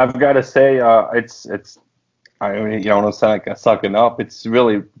 I've got to say, it's. I mean, don't want to sound like I'm sucking up. It's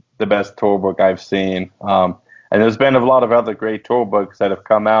really the best tour book I've seen. And there's been a lot of other great tour books that have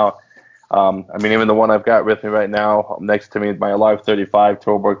come out. Even the one I've got with me right now next to me is my Alive 35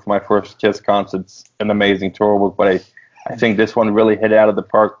 tour book for my first Kiss concert's an amazing tour book, but I think this one really hit it out of the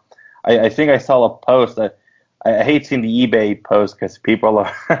park. I think I saw a post. I hate seeing the eBay post because people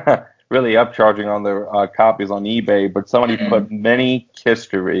are really upcharging on their copies on eBay, but somebody put Mini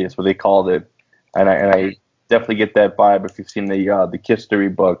Kisstory is what they called it, and I definitely get that vibe if you've seen the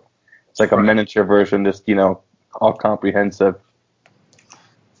Kisstory book. It's like a miniature version, just all comprehensive.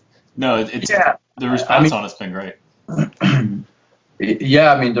 No, the response on it's been great.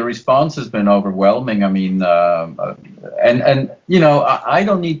 The response has been overwhelming. I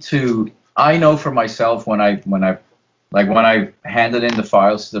don't need to. I know for myself when I handed in the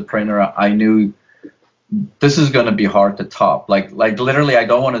files to the printer, I knew this is going to be hard to top. Like literally, I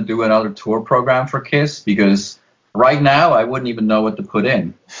don't want to do another tour program for Kiss, because right now I wouldn't even know what to put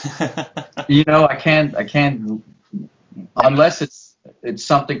in. I can't unless it's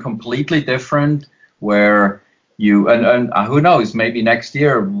something completely different where and who knows, maybe next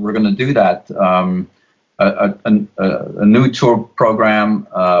year we're going to do that. a new tour program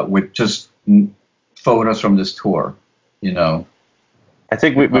with just photos from this tour. I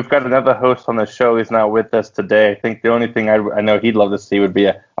think we've got another host on the show. He's not with us today. I think the only thing I know he'd love to see would be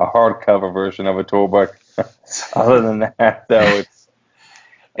a hardcover version of a tour book. Other than that, though,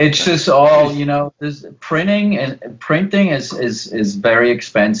 it's just all this printing is very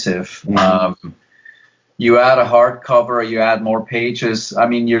expensive. Mm-hmm. You add a hardcover, you add more pages. I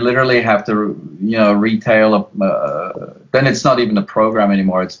mean, you literally have to retail then it's not even a program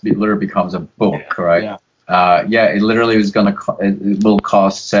anymore. It literally becomes a book, right? Yeah. It literally is it will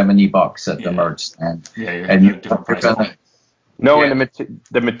cost $70 at the merch stand. Yeah, you're different prices. And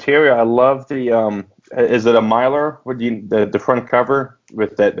the material. I love the is it a Mylar? The front cover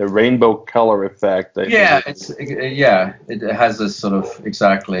with the rainbow color effect? It has this sort of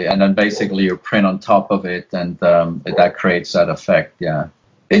exactly, and then basically you print on top of it, and that creates that effect. Yeah,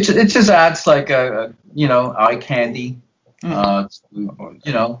 it just adds like a eye candy, just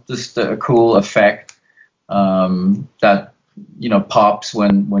a cool effect that pops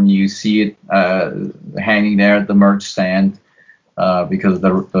when you see it hanging there at the merch stand. Because of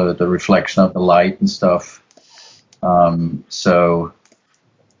the reflection of the light and stuff. So,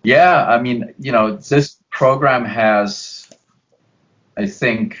 yeah, I mean, this program has, I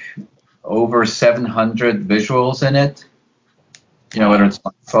think, over 700 visuals in it. Whether it's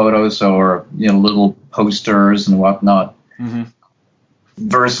photos or little posters and whatnot. Mm-hmm.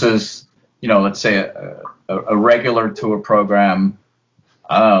 Versus, let's say a regular tour program.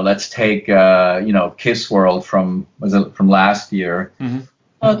 Let's take Kiss World from last year. Mm-hmm.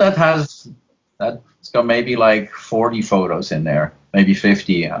 That's got maybe like 40 photos in there, maybe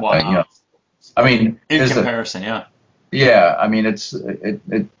 50. Wow. I mean, in comparison, yeah. Yeah, I mean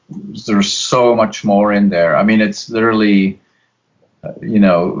there's so much more in there. I mean, it's literally,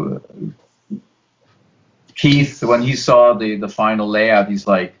 Keith, when he saw the final layout, he's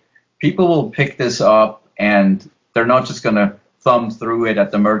like, people will pick this up and they're not just gonna thumb through it at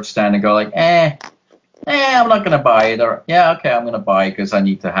the merch stand and go like, I'm not going to buy it, or okay, I'm going to buy it because I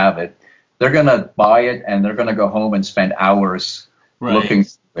need to have it. They're going to buy it and they're going to go home and spend hours looking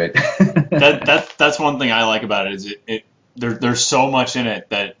through it. That's one thing I like about it is there's so much in it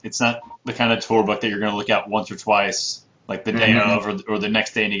that it's not the kind of tour book that you're going to look at once or twice, like the day of or the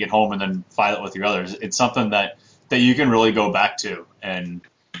next day and you get home and then file it with your others. It's something that you can really go back to and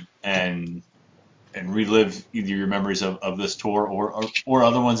relive either your memories of this tour or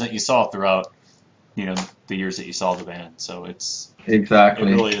other ones that you saw throughout, the years that you saw the band. So it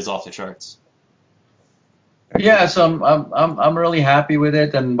really is off the charts. Yeah, so I'm really happy with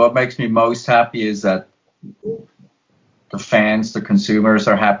it, and what makes me most happy is that the fans, the consumers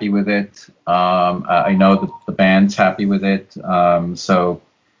are happy with it. I know that the band's happy with it. So,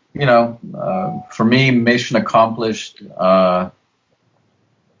 for me, mission accomplished.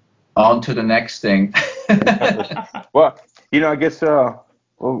 On to the next thing. Well, I guess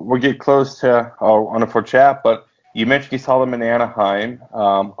we'll get close to our wonderful chat, but you mentioned you saw them in Anaheim.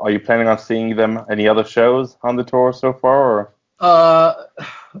 Are you planning on seeing them any other shows on the tour so far? Or?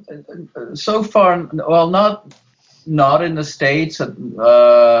 So far, well, not in the States. I'm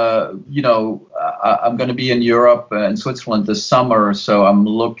going to be in Europe and Switzerland this summer, so I'm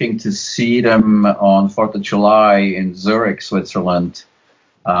looking to see them on 4th of July in Zurich, Switzerland.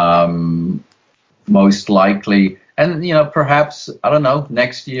 Most likely, and perhaps, I don't know,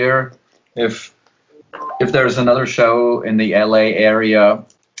 next year if there's another show in the LA area,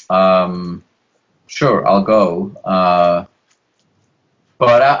 sure, I'll go. But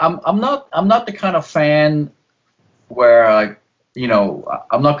I'm not the kind of fan where I'm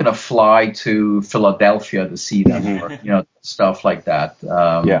not going to fly to Philadelphia to see them, or stuff like that.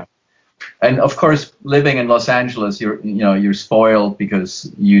 Yeah. And of course, living in Los Angeles, you're spoiled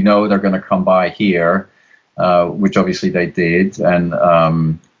because they're going to come by here, which obviously they did, and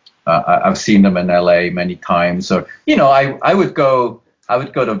I've seen them in LA many times. So I would go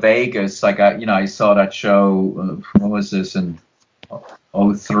to Vegas. Like I saw that show. What was this in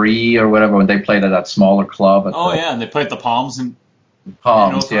 2003 or whatever, when they played at that smaller club? And they played the Palms in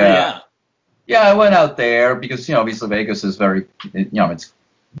 2003, yeah. I went out there because obviously Vegas is very it's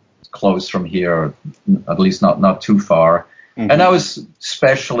close from here, or at least not too far. Mm-hmm. And that was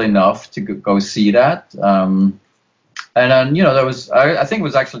special enough to go see that. And then there was I think it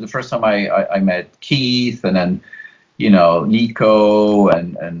was actually the first time I met Keith, and then Nico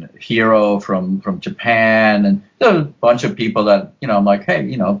and Hiro from Japan, and there was a bunch of people that I'm like, hey,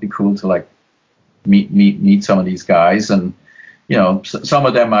 it'd be cool to like meet some of these guys, and some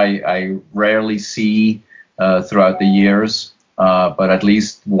of them I rarely see throughout the years. but at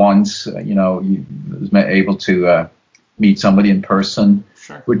least once, you was able to meet somebody in person,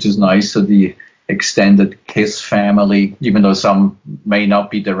 sure. Which is nice. So the extended KISS family, even though some may not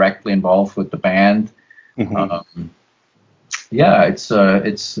be directly involved with the band. Mm-hmm. Yeah, it's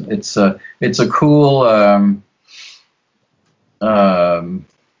a cool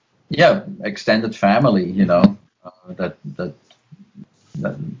extended family, that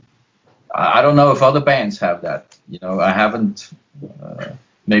I don't know if other bands have that. I haven't.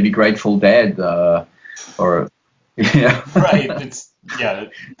 Maybe Grateful Dead or Right. It's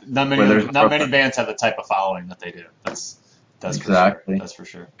not many bands have the type of following that they do. That's exactly. That's for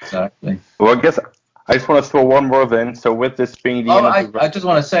sure. Exactly. Well, I guess I just want to throw one more in. So with this being the end of the I just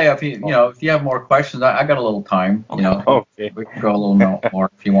want to say, if you have more questions, I got a little time. Okay. Okay. We can go a little more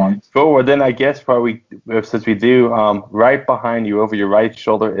if you want. Cool. Well, then I guess since we do, right behind you, over your right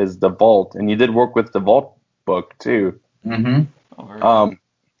shoulder, is the Vault, and you did work with the Vault book too. Mm-hmm. Oh, very cool.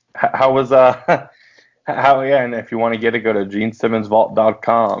 How was and if you want to get it, go to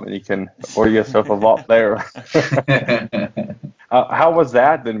GeneSimmonsVault.com and you can order yourself a Vault there. How was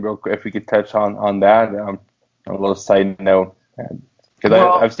that then, real quick, if we could touch on that, on a little side note, because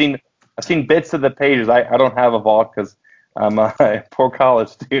I've seen bits of the pages. I don't have a Vault because I'm a poor college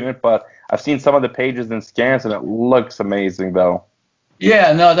student, but I've seen some of the pages and scans, and it looks amazing though.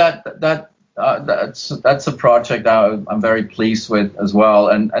 Yeah, no, that's a project that I'm very pleased with as well.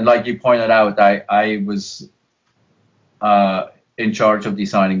 And like you pointed out, I was in charge of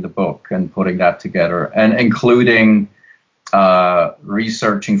designing the book and putting that together, and including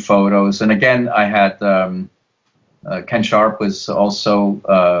researching photos. And again, I had Ken Sharp was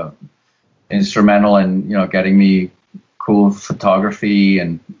also instrumental in getting me cool photography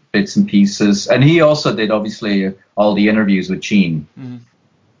and bits and pieces. And he also did obviously all the interviews with Gene. Mm-hmm.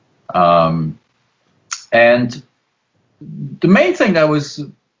 And the main thing that was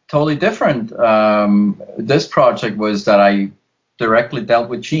totally different, this project, was that I directly dealt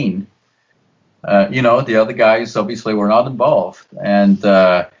with Gene. The other guys obviously were not involved, and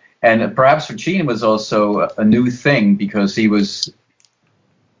perhaps for Gene it was also a new thing because he was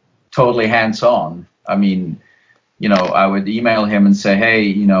totally hands-on. I mean, I would email him and say,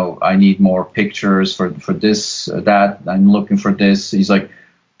 hey, I need more pictures for this, that. I'm looking for this. He's like,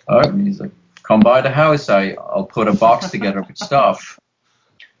 all right. He's like, come by the house. I'll put a box together with stuff.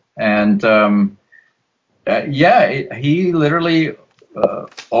 And he literally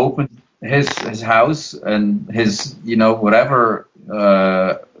opened his house and his whatever.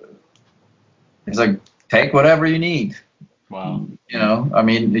 He's like, take whatever you need. Wow. I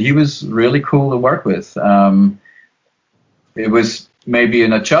mean, he was really cool to work with. It was maybe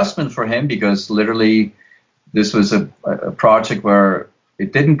an adjustment for him because literally this was a project where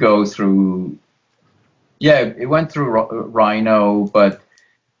it didn't go through. Yeah, it went through Rhino, but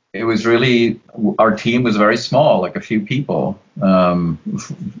it was really, our team was very small, like a few people, 4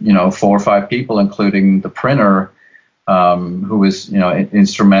 or 5 people, including the printer, who was,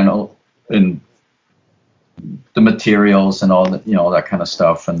 instrumental in the materials and all that, all that kind of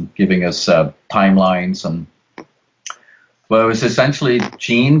stuff, and giving us timelines. And well, it was essentially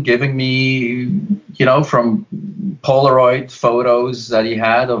Gene giving me, from Polaroid photos that he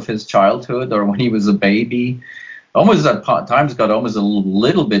had of his childhood or when he was a baby. Almost at times got almost a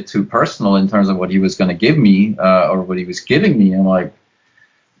little bit too personal in terms of what he was going to give me or what he was giving me. And like,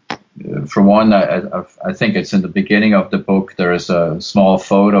 for one, I think it's in the beginning of the book, there is a small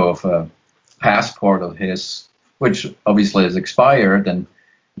photo of a passport of his, which obviously is expired. And,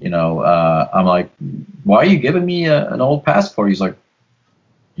 I'm like, why are you giving me an old passport? He's like,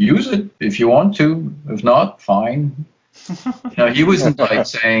 use it if you want to. If not, fine. He wasn't like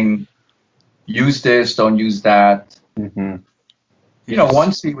saying, use this, don't use that. Mm-hmm.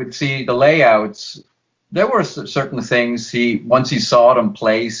 Once he would see the layouts, there were certain things once he saw them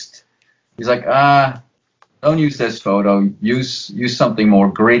placed, he's like, don't use this photo. Use something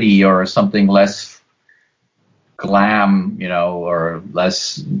more gritty or something less glam, or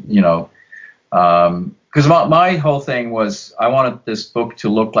less, because my whole thing was I wanted this book to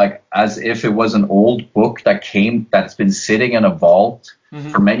look like as if it was an old book that's been sitting in a vault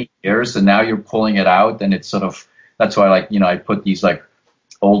for many years, and now you're pulling it out, and it's sort of, that's why I put these like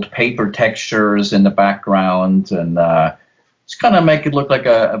old paper textures in the background, and just kind of make it look like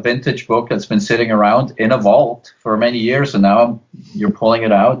a vintage book that's been sitting around in a vault for many years, and now you're pulling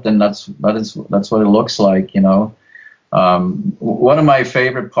it out, and that's what it looks like, One of my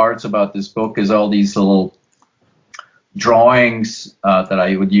favorite parts about this book is all these little drawings that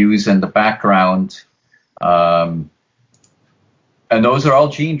I would use in the background, and those are all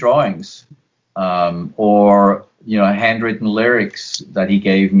Gene drawings, or handwritten lyrics that he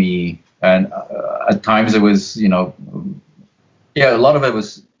gave me, and at times it was, a lot of it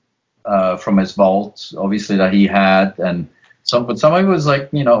was from his vault, obviously, that he had, and but some of it was like,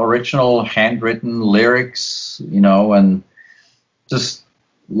 original handwritten lyrics, and just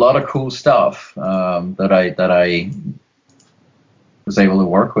a lot of cool stuff that I was able to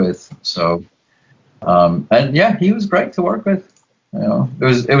work with. So, and yeah, he was great to work with.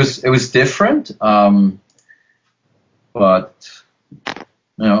 It was different, but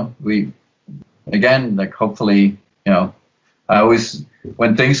we again, like, hopefully, I always,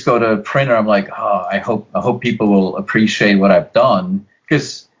 when things go to printer, I'm like, I hope people will appreciate what I've done,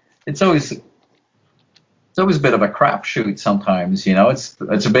 because it's always a bit of a crapshoot sometimes. It's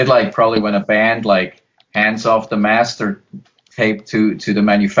a bit like probably when a band like hands off the master tape to the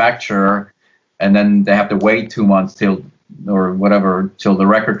manufacturer, and then they have to wait 2 months till the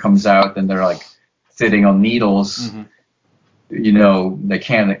record comes out, and they're like sitting on needles. Mm-hmm. They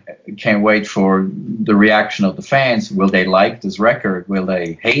can't wait for the reaction of the fans. Will they like this record? Will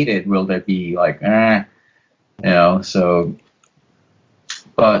they hate it? Will they be like, so,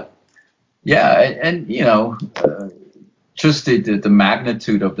 but yeah, and just the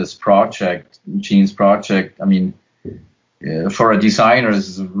magnitude of this project, Gene's project. I mean, for a designer,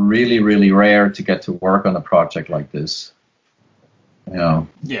 it's really, really rare to get to work on a project like this.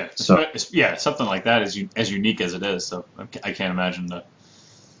 Yeah. So something like that is as unique as it is. So I can't imagine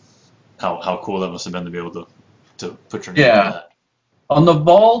how cool that must have been to be able to put your name to that. On the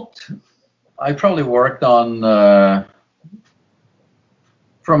vault, I probably worked on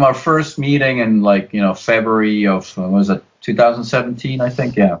from our first meeting in February of 2017, I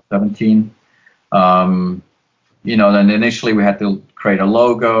think. Yeah, 17. Then initially we had to create a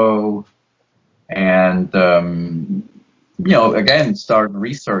logo, and again, start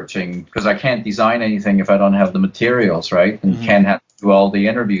researching, because I can't design anything if I don't have the materials, right? And mm-hmm. Can't have to do all the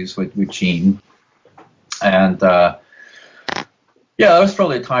interviews with Gene. And that was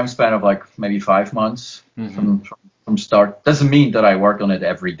probably a time span of like maybe 5 months mm-hmm. from start. Doesn't mean that I worked on it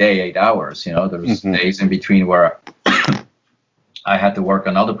every day, 8 hours. There was mm-hmm. days in between where I had to work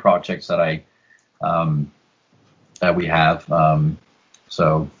on other projects that we have.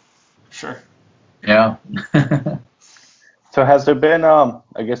 So sure. Yeah. So has there been, I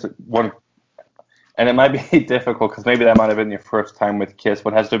guess one, and it might be difficult because maybe that might have been your first time with Kiss,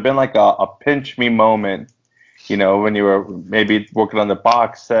 but has there been like a pinch me moment, when you were maybe working on the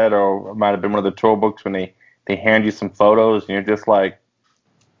box set, or it might have been one of the tour books when they hand you some photos and you're just like,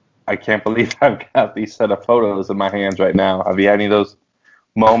 I can't believe I've got these set of photos in my hands right now. Have you had any of those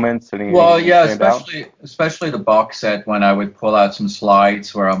moments? Especially the box set, when I would pull out some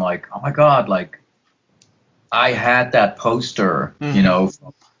slides where I'm like, oh my God, like, I had that poster, mm-hmm.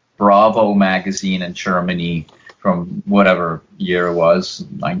 From Bravo magazine in Germany from whatever year it was,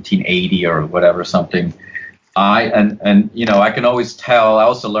 1980 or whatever, something. I can always tell. I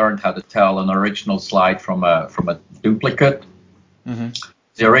also learned how to tell an original slide from a duplicate. Mm-hmm.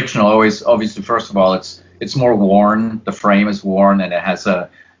 The original always, obviously, first of all, it's more worn. The frame is worn, and it has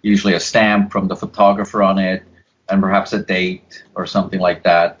usually a stamp from the photographer on it, and perhaps a date or something like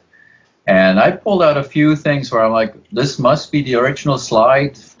that. And I pulled out a few things where I'm like, this must be the original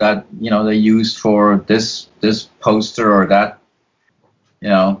slide that, they used for this poster or that,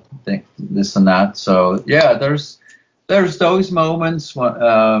 this and that. So yeah, there's those moments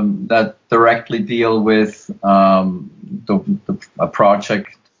that directly deal with a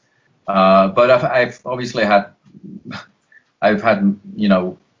project. But I've obviously had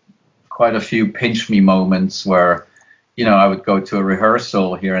quite a few pinch me moments where, I would go to a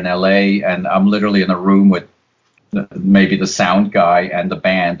rehearsal here in LA, and I'm literally in a room with maybe the sound guy and the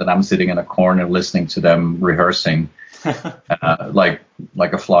band, and I'm sitting in a corner listening to them rehearsing, like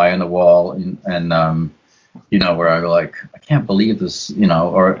a fly on the wall, and where I go like, I can't believe this,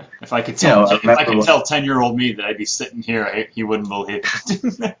 or if I could tell 10-year-old me that I'd be sitting here, he wouldn't believe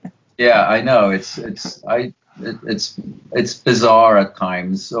it. Yeah, I know. It's bizarre at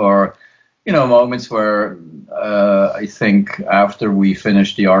times, or moments where I think after we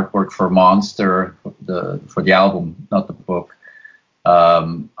finished the artwork for Monster, for the album, not the book,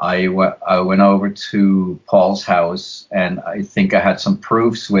 I went over to Paul's house, and I think I had some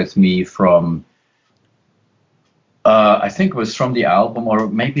proofs with me from, I think it was from the album, or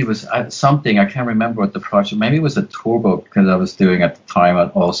maybe it was something, I can't remember what the project, maybe it was a tour book because I was doing at the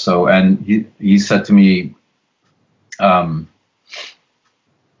time also, and he said to me,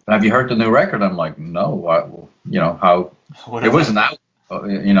 have you heard the new record? I'm like, no, how, it wasn't out,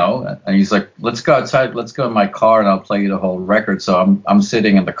 and he's like, let's go outside, let's go in my car and I'll play you the whole record. So I'm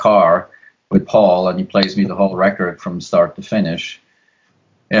sitting in the car, with Paul, and he plays me the whole record from start to finish.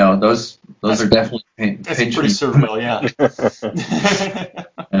 You know, those are definitely that's pretty surreal, yeah.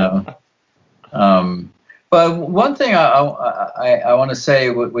 You know, but one thing I want to say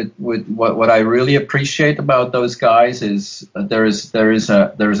with what I really appreciate about those guys is there's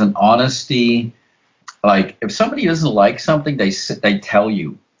an honesty. Like if somebody doesn't like something, they tell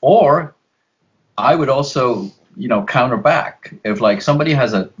you. Or I would also, you know, counter back. If like somebody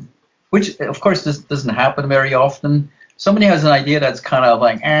has which of course this doesn't happen very often. Somebody has an idea that's kind of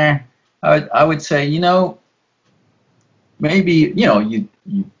like, I would say, you know, maybe, you know,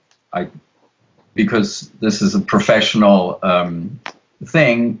 because this is a professional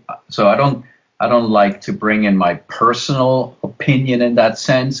thing, so I don't like to bring in my personal opinion in that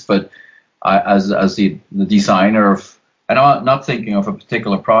sense, but as the designer of, and I'm not thinking of a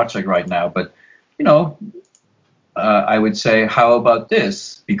particular project right now, but you know, I would say, how about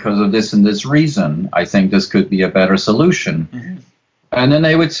this? Because of this and this reason, I think this could be a better solution. Mm-hmm. And then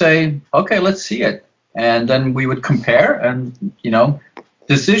they would say, okay, let's see it. And then we would compare, and you know,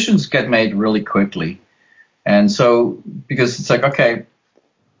 decisions get made really quickly. And so, because it's like, okay,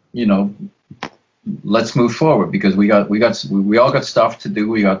 you know, let's move forward because we all got stuff to do.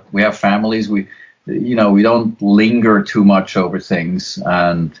 We have families. We don't linger too much over things,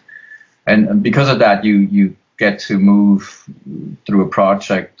 and because of that, you get to move through a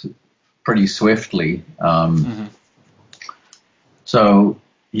project pretty swiftly. So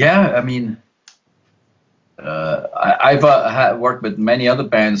yeah, I mean, I've worked with many other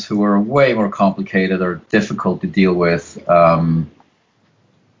bands who are way more complicated or difficult to deal with.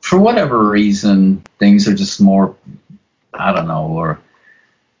 For whatever reason, things are just more, I don't know, or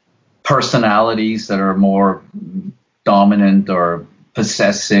personalities that are more dominant or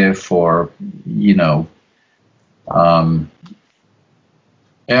possessive, or, you know,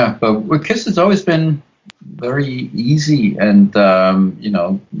 yeah. But with Kiss, it's always been very easy, and you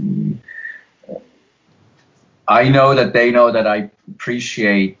know, I know that they know that I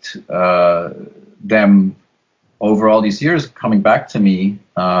appreciate them over all these years coming back to me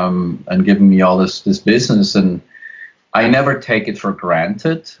and giving me all this business, and I never take it for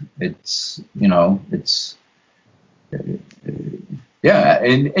granted. It's, you know, it's yeah.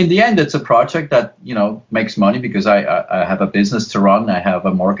 In the end, it's a project that, you know, makes money because I have a business to run, I have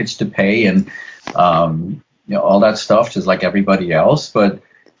a mortgage to pay, and you know, all that stuff, just like everybody else. But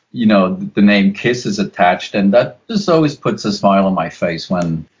you know, the name Kiss is attached, and that just always puts a smile on my face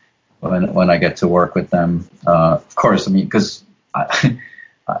when I get to work with them. Of course, I mean, because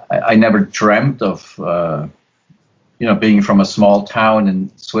I never dreamt of, you know, being from a small town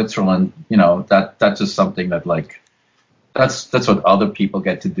in Switzerland. You know, that's just something that, like, that's what other people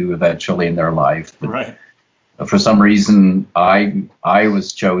get to do eventually in their life. But right. For some reason, I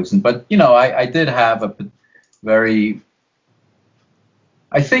was chosen. But you know, I did have a very,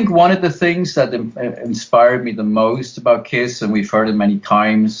 I think one of the things that inspired me the most about Kiss, and we've heard it many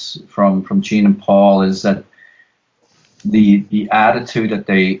times from Gene and Paul, is that the attitude that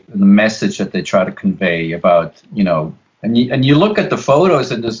the message that they try to convey about, you know, and you look at the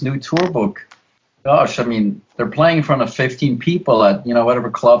photos in this new tour book. Gosh, I mean, they're playing in front of 15 people at, you know, whatever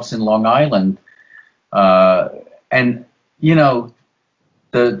clubs in Long Island, and you know,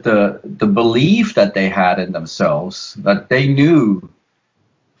 the belief that they had in themselves, that they knew.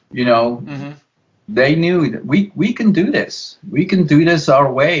 You know, mm-hmm. They knew that we can do this. We can do this our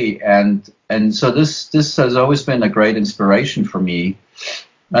way, and so this has always been a great inspiration for me,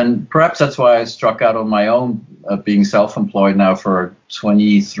 and perhaps that's why I struck out on my own, being self-employed now for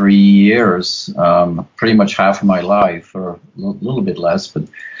 23 years, pretty much half of my life, or a little bit less, but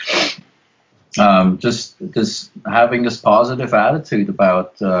just having this positive attitude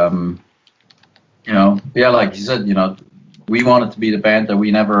about, you know, yeah, like you said, you know. We wanted to be the band that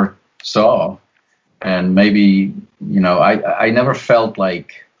we never saw, and maybe, you know, I never felt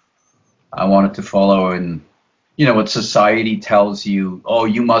like I wanted to follow in, you know, what society tells you. Oh,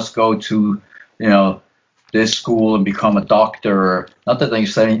 you must go to, you know, this school and become a doctor. Not that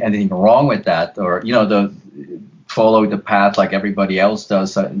there's anything wrong with that, or, you know, follow the path like everybody else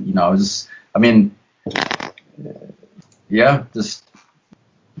does. You know, I mean, yeah, just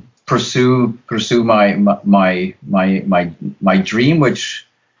pursue my dream, which,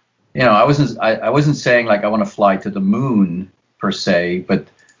 you know, I wasn't saying like I want to fly to the moon per se, but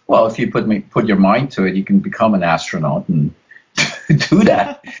well, if you put your mind to it, you can become an astronaut and do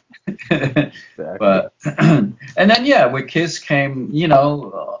that. Exactly. But and then yeah, with Kiss came, you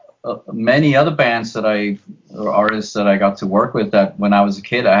know, many other bands or artists that I got to work with, that when I was a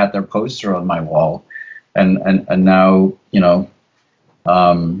kid I had their poster on my wall, and now, you know,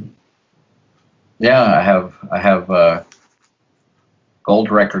 Yeah, I have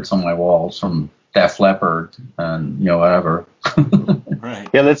gold records on my walls from Def Leppard and whatever. Right.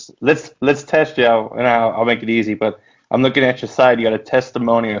 Yeah, let's test you out, and I'll make it easy. But I'm looking at your side. You got a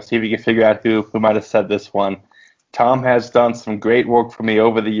testimonial. See if you can figure out who might have said this one. Tom has done some great work for me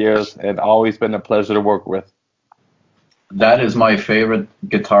over the years, and always been a pleasure to work with. That is my favorite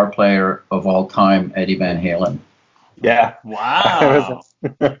guitar player of all time, Eddie Van Halen. Yeah. Wow.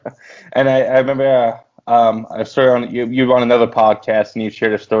 And I remember I saw on you were on another podcast, and you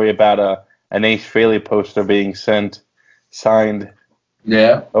shared a story about an Ace Frehley poster being signed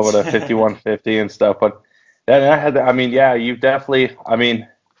Yeah. over the 5150 and stuff. But then you've definitely,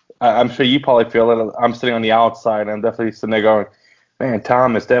 I'm sure you probably feel it. I'm sitting on the outside, and I'm definitely sitting there going, man,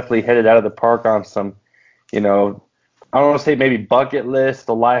 Tom is definitely headed out of the park on some, I don't want to say maybe bucket list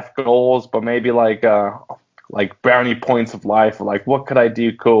or life goals, but maybe like brownie points of life. Like, what could I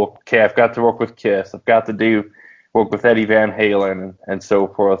do cool? Okay, I've got to work with Kiss. I've got to work with Eddie Van Halen and so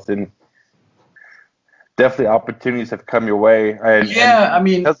forth. And definitely opportunities have come your way. And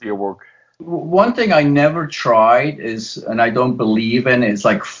because of your work. One thing I never tried is, and I don't believe in, is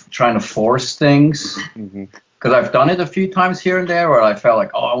like trying to force things. Because I've done it a few times here and there where I felt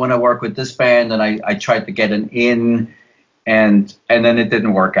like, I want to work with this band, and I tried to get an in, and then it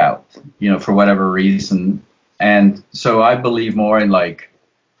didn't work out, for whatever reason. And so I believe more in like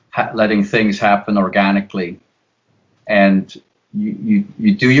letting things happen organically, and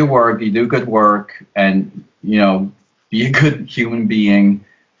you do your work, you do good work, and be a good human being,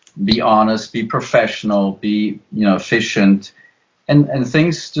 be honest, be professional, be efficient, and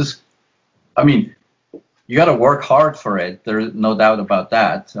things just, you got to work hard for it. There's no doubt about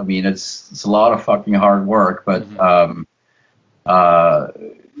that. It's a lot of fucking hard work, but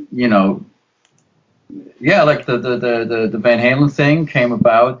yeah, like the Van Halen thing came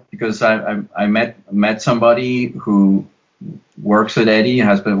about because I met somebody who works with Eddie,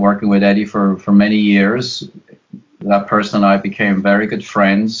 has been working with Eddie for many years. That person and I became very good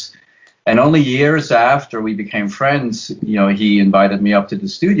friends. And only years after we became friends, he invited me up to the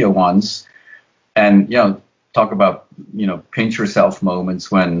studio once, and talk about pinch yourself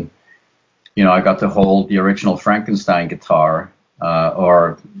moments when I got to hold the original Frankenstein guitar,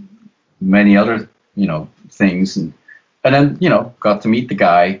 or many other things, and then got to meet the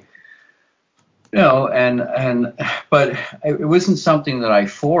guy, but it wasn't something that I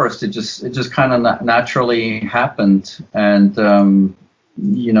forced. It just kind of naturally happened, and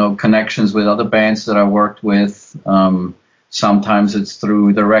connections with other bands that I worked with. Sometimes it's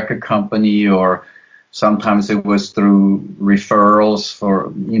through the record company, or sometimes it was through referrals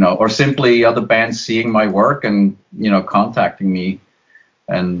for or simply other bands seeing my work and contacting me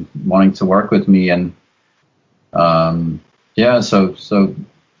and wanting to work with me. And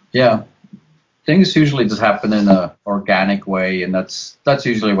things usually just happen in a organic way, and that's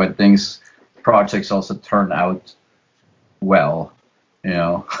usually when projects also turn out well.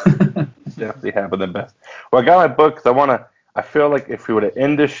 Definitely happen the best. Well, I got my book because I feel like if we were to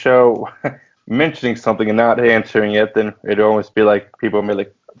end this show mentioning something and not answering it, then it'd almost be like people may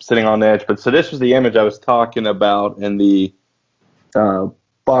like sitting on edge. But so this was the image I was talking about in the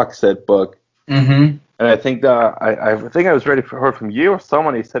box set book. Mm-hmm. And I think I think I was ready for her from you or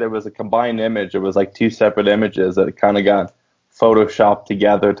someone. He said it was a combined image. It was like two separate images that kind of got photoshopped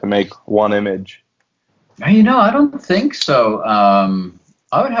together to make one image. I don't think so.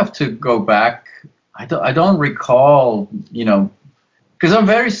 I would have to go back. I don't recall, because I'm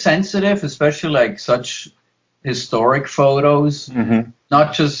very sensitive, especially like such historic photos. Mm-hmm.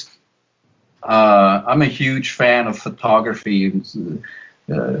 Not just. I'm a huge fan of photography,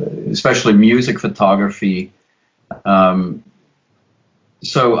 especially music photography. So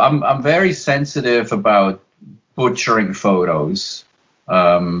I'm very sensitive about butchering photos.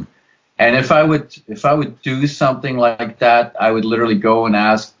 And if I would do something like that, I would literally go and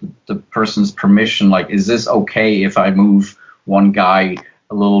ask the person's permission, like, is this okay if I move one guy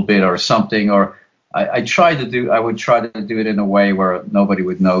a little bit or something? Or I would try to do it in a way where nobody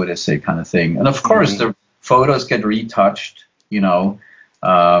would notice it, kind of thing. And of course, the photos get retouched,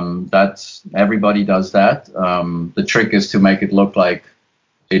 that's, everybody does that. The trick is to make it look like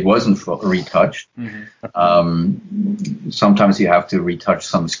it wasn't retouched. Sometimes you have to retouch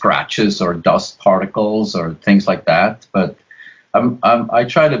some scratches or dust particles or things like that. But I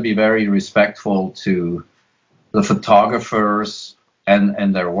try to be very respectful to the photographers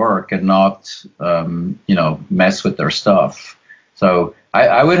and their work, and not mess with their stuff. So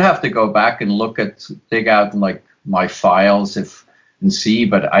I would have to go back and dig out like my files and see,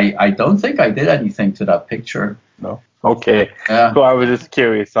 but I don't think I did anything to that picture. No. Okay. Yeah. So I was just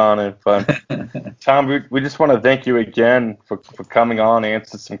curious on it, but Tom, we just want to thank you again for coming on,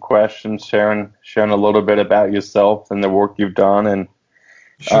 answering some questions, sharing a little bit about yourself and the work you've done. And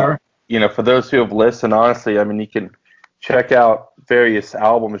Sure. For those who have listened, honestly, I mean, you can check out various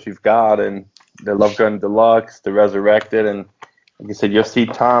albums you've got, and the Love Gun Deluxe, the Resurrected, and like I said, you'll see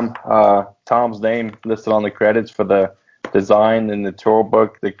Tom's name listed on the credits for the design and the tour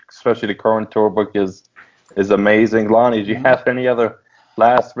book. Especially the current tour book is amazing. Lonnie, do you have any other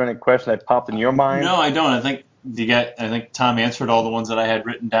last minute question that popped in your mind? No, I don't. I think Tom answered all the ones that I had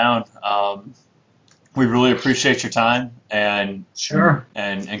written down. We really appreciate your time and sure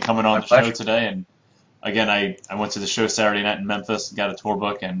and coming on the show today. And again, I went to the show Saturday night in Memphis, got a tour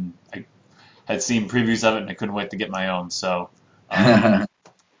book, and I had seen previews of it, and I couldn't wait to get my own. So, it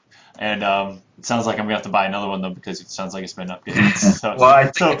sounds like I'm gonna have to buy another one though, because it sounds like it's been updated. So, well, I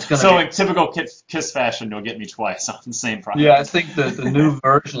think it's gonna in typical Kiss fashion, you'll get me twice on the same product. Yeah, I think the new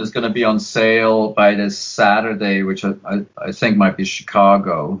version is going to be on sale by this Saturday, which I think might be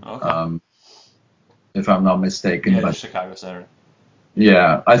Chicago, Okay. If I'm not mistaken. Yeah, but Chicago Saturday.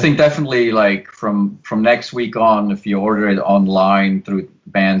 Yeah, I think definitely like from next week on, if you order it online through the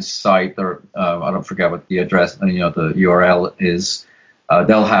band's site, or I don't forget what the address, the URL is,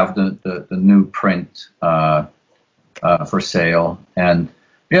 they'll have the new print for sale. And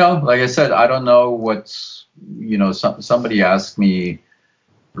like I said, I don't know what's somebody asked me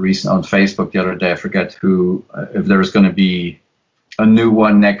recently on Facebook the other day, I forget who, if there's going to be a new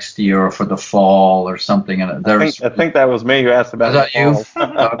one next year or for the fall or something. And I think that was me who asked about that. You?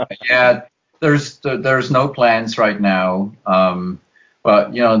 Okay. Yeah, there's no plans right now.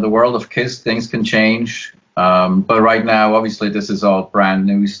 But in the world of Kiss, things can change. But right now, obviously, this is all brand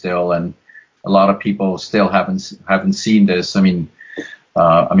new still, and a lot of people still haven't seen this. I mean,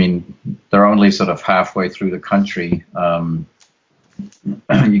 they're only sort of halfway through the country. You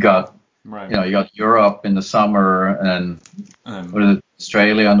got. Right. You got Europe in the summer and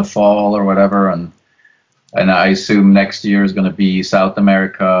Australia in the fall or whatever, and I assume next year is going to be South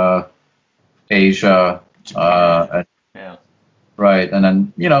America, Asia, yeah. Right, and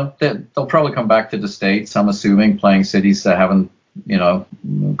then they'll probably come back to the States. I'm assuming, playing cities that haven't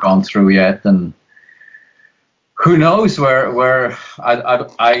gone through yet, and who knows where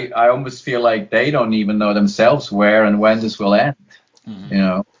I almost feel like they don't even know themselves where and when this will end.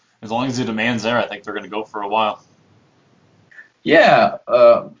 Mm-hmm. As long as the demand's there, I think they're going to go for a while. Yeah,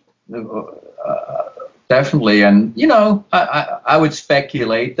 definitely. And I would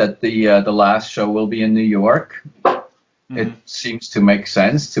speculate that the last show will be in New York. Mm-hmm. It seems to make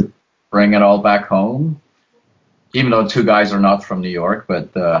sense to bring it all back home, even though two guys are not from New York.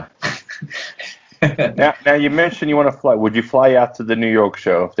 But now you mentioned you want to fly. Would you fly out to the New York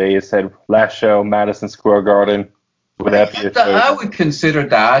show if they said last show Madison Square Garden? I would consider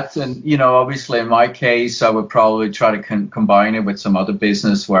that, and obviously in my case, I would probably try to combine it with some other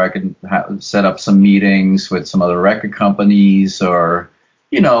business where I can set up some meetings with some other record companies, or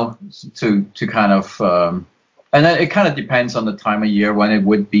to kind of, and then it kind of depends on the time of year when it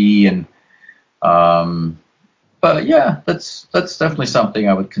would be, and but yeah, that's definitely something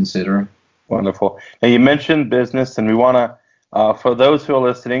I would consider. Wonderful. Now you mentioned business, and we want to, for those who are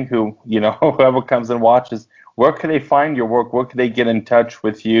listening, who whoever comes and watches. Where can they find your work? Where can they get in touch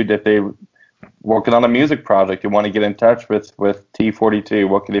with you if they're working on a music project and want to get in touch with T42?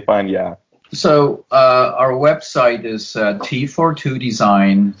 What can they find you at? So our website is T42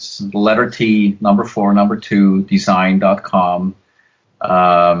 Design, letter T, number 4, number 2, design.com.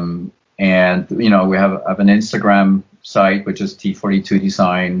 And, we have an Instagram site, which is T42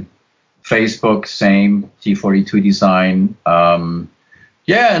 Design. Facebook, same, T42 Design.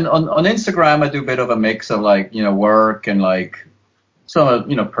 Yeah, and on Instagram, I do a bit of a mix of work and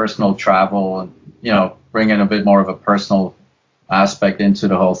some personal travel, and bring in a bit more of a personal aspect into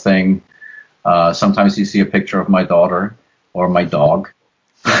the whole thing. Sometimes you see a picture of my daughter or my dog,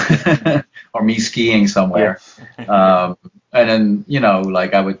 or me skiing somewhere. And then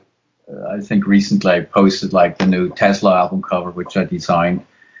I think recently I posted the new Tesla album cover, which I designed.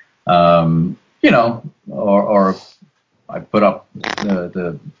 Or I put up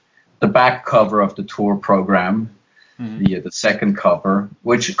the back cover of the tour program, mm-hmm. the second cover,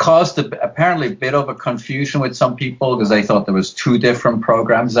 which caused apparently a bit of a confusion with some people because they thought there was 2 different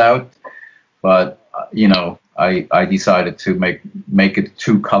programs out. But I decided to make it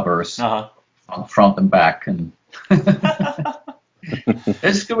 2 covers, on front and back, and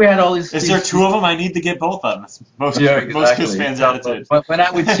it's good. We had all these. Is there 2 of them? I need to get both of them. Most Kiss fans' attitude. But when I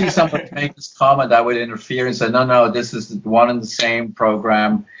would see someone make this comment, I would interfere and say, no, this is one and the same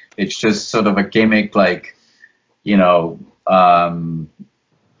program. It's just sort of a gimmick,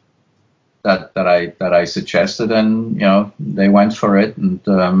 that I suggested, and they went for it, and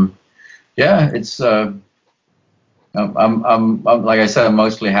it's. I'm like I said, I'm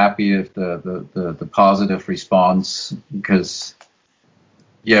mostly happy with the positive response, because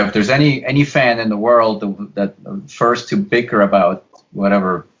if there's any fan in the world that first to bicker about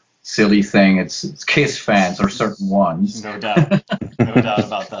whatever silly thing, it's Kiss fans, or certain ones. No doubt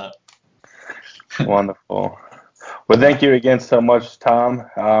about that. Wonderful. Well, thank you again so much, Tom.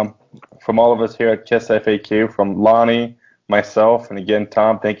 From all of us here at KISS FAQ, from Lonnie, myself, and again,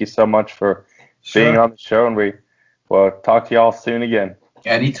 Tom, thank you so much for being on the show, and we'll talk to you all soon again.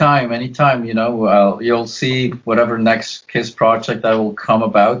 Anytime. You'll see whatever next KISS project that will come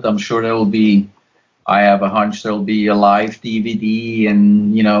about. I'm sure there will be. I have a hunch there'll be a live DVD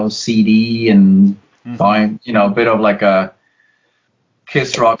and CD and a bit of like a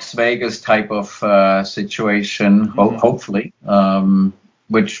Kiss Rocks Vegas type of situation, hopefully. And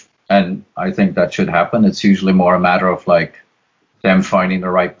I think that should happen. It's usually more a matter of like them finding the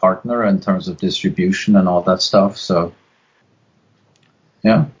right partner in terms of distribution and all that stuff. So,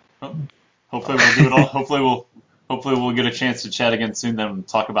 yeah. Hopefully we'll do it all. Hopefully we'll get a chance to chat again soon then and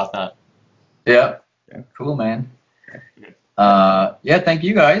talk about that. Yeah. Cool, man. Thank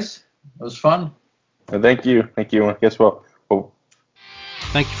you guys. It was fun. Thank you. I guess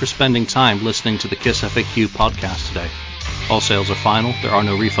Thank you for spending time listening to the KISS FAQ podcast today. All sales are final. There are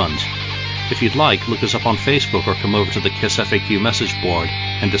no refunds. If you'd like, look us up on Facebook or come over to the KISS FAQ message board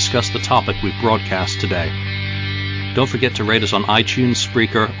and discuss the topic we've broadcast today. Don't forget to rate us on iTunes,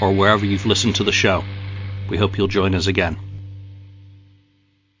 Spreaker, or wherever you've listened to the show. We hope you'll join us again.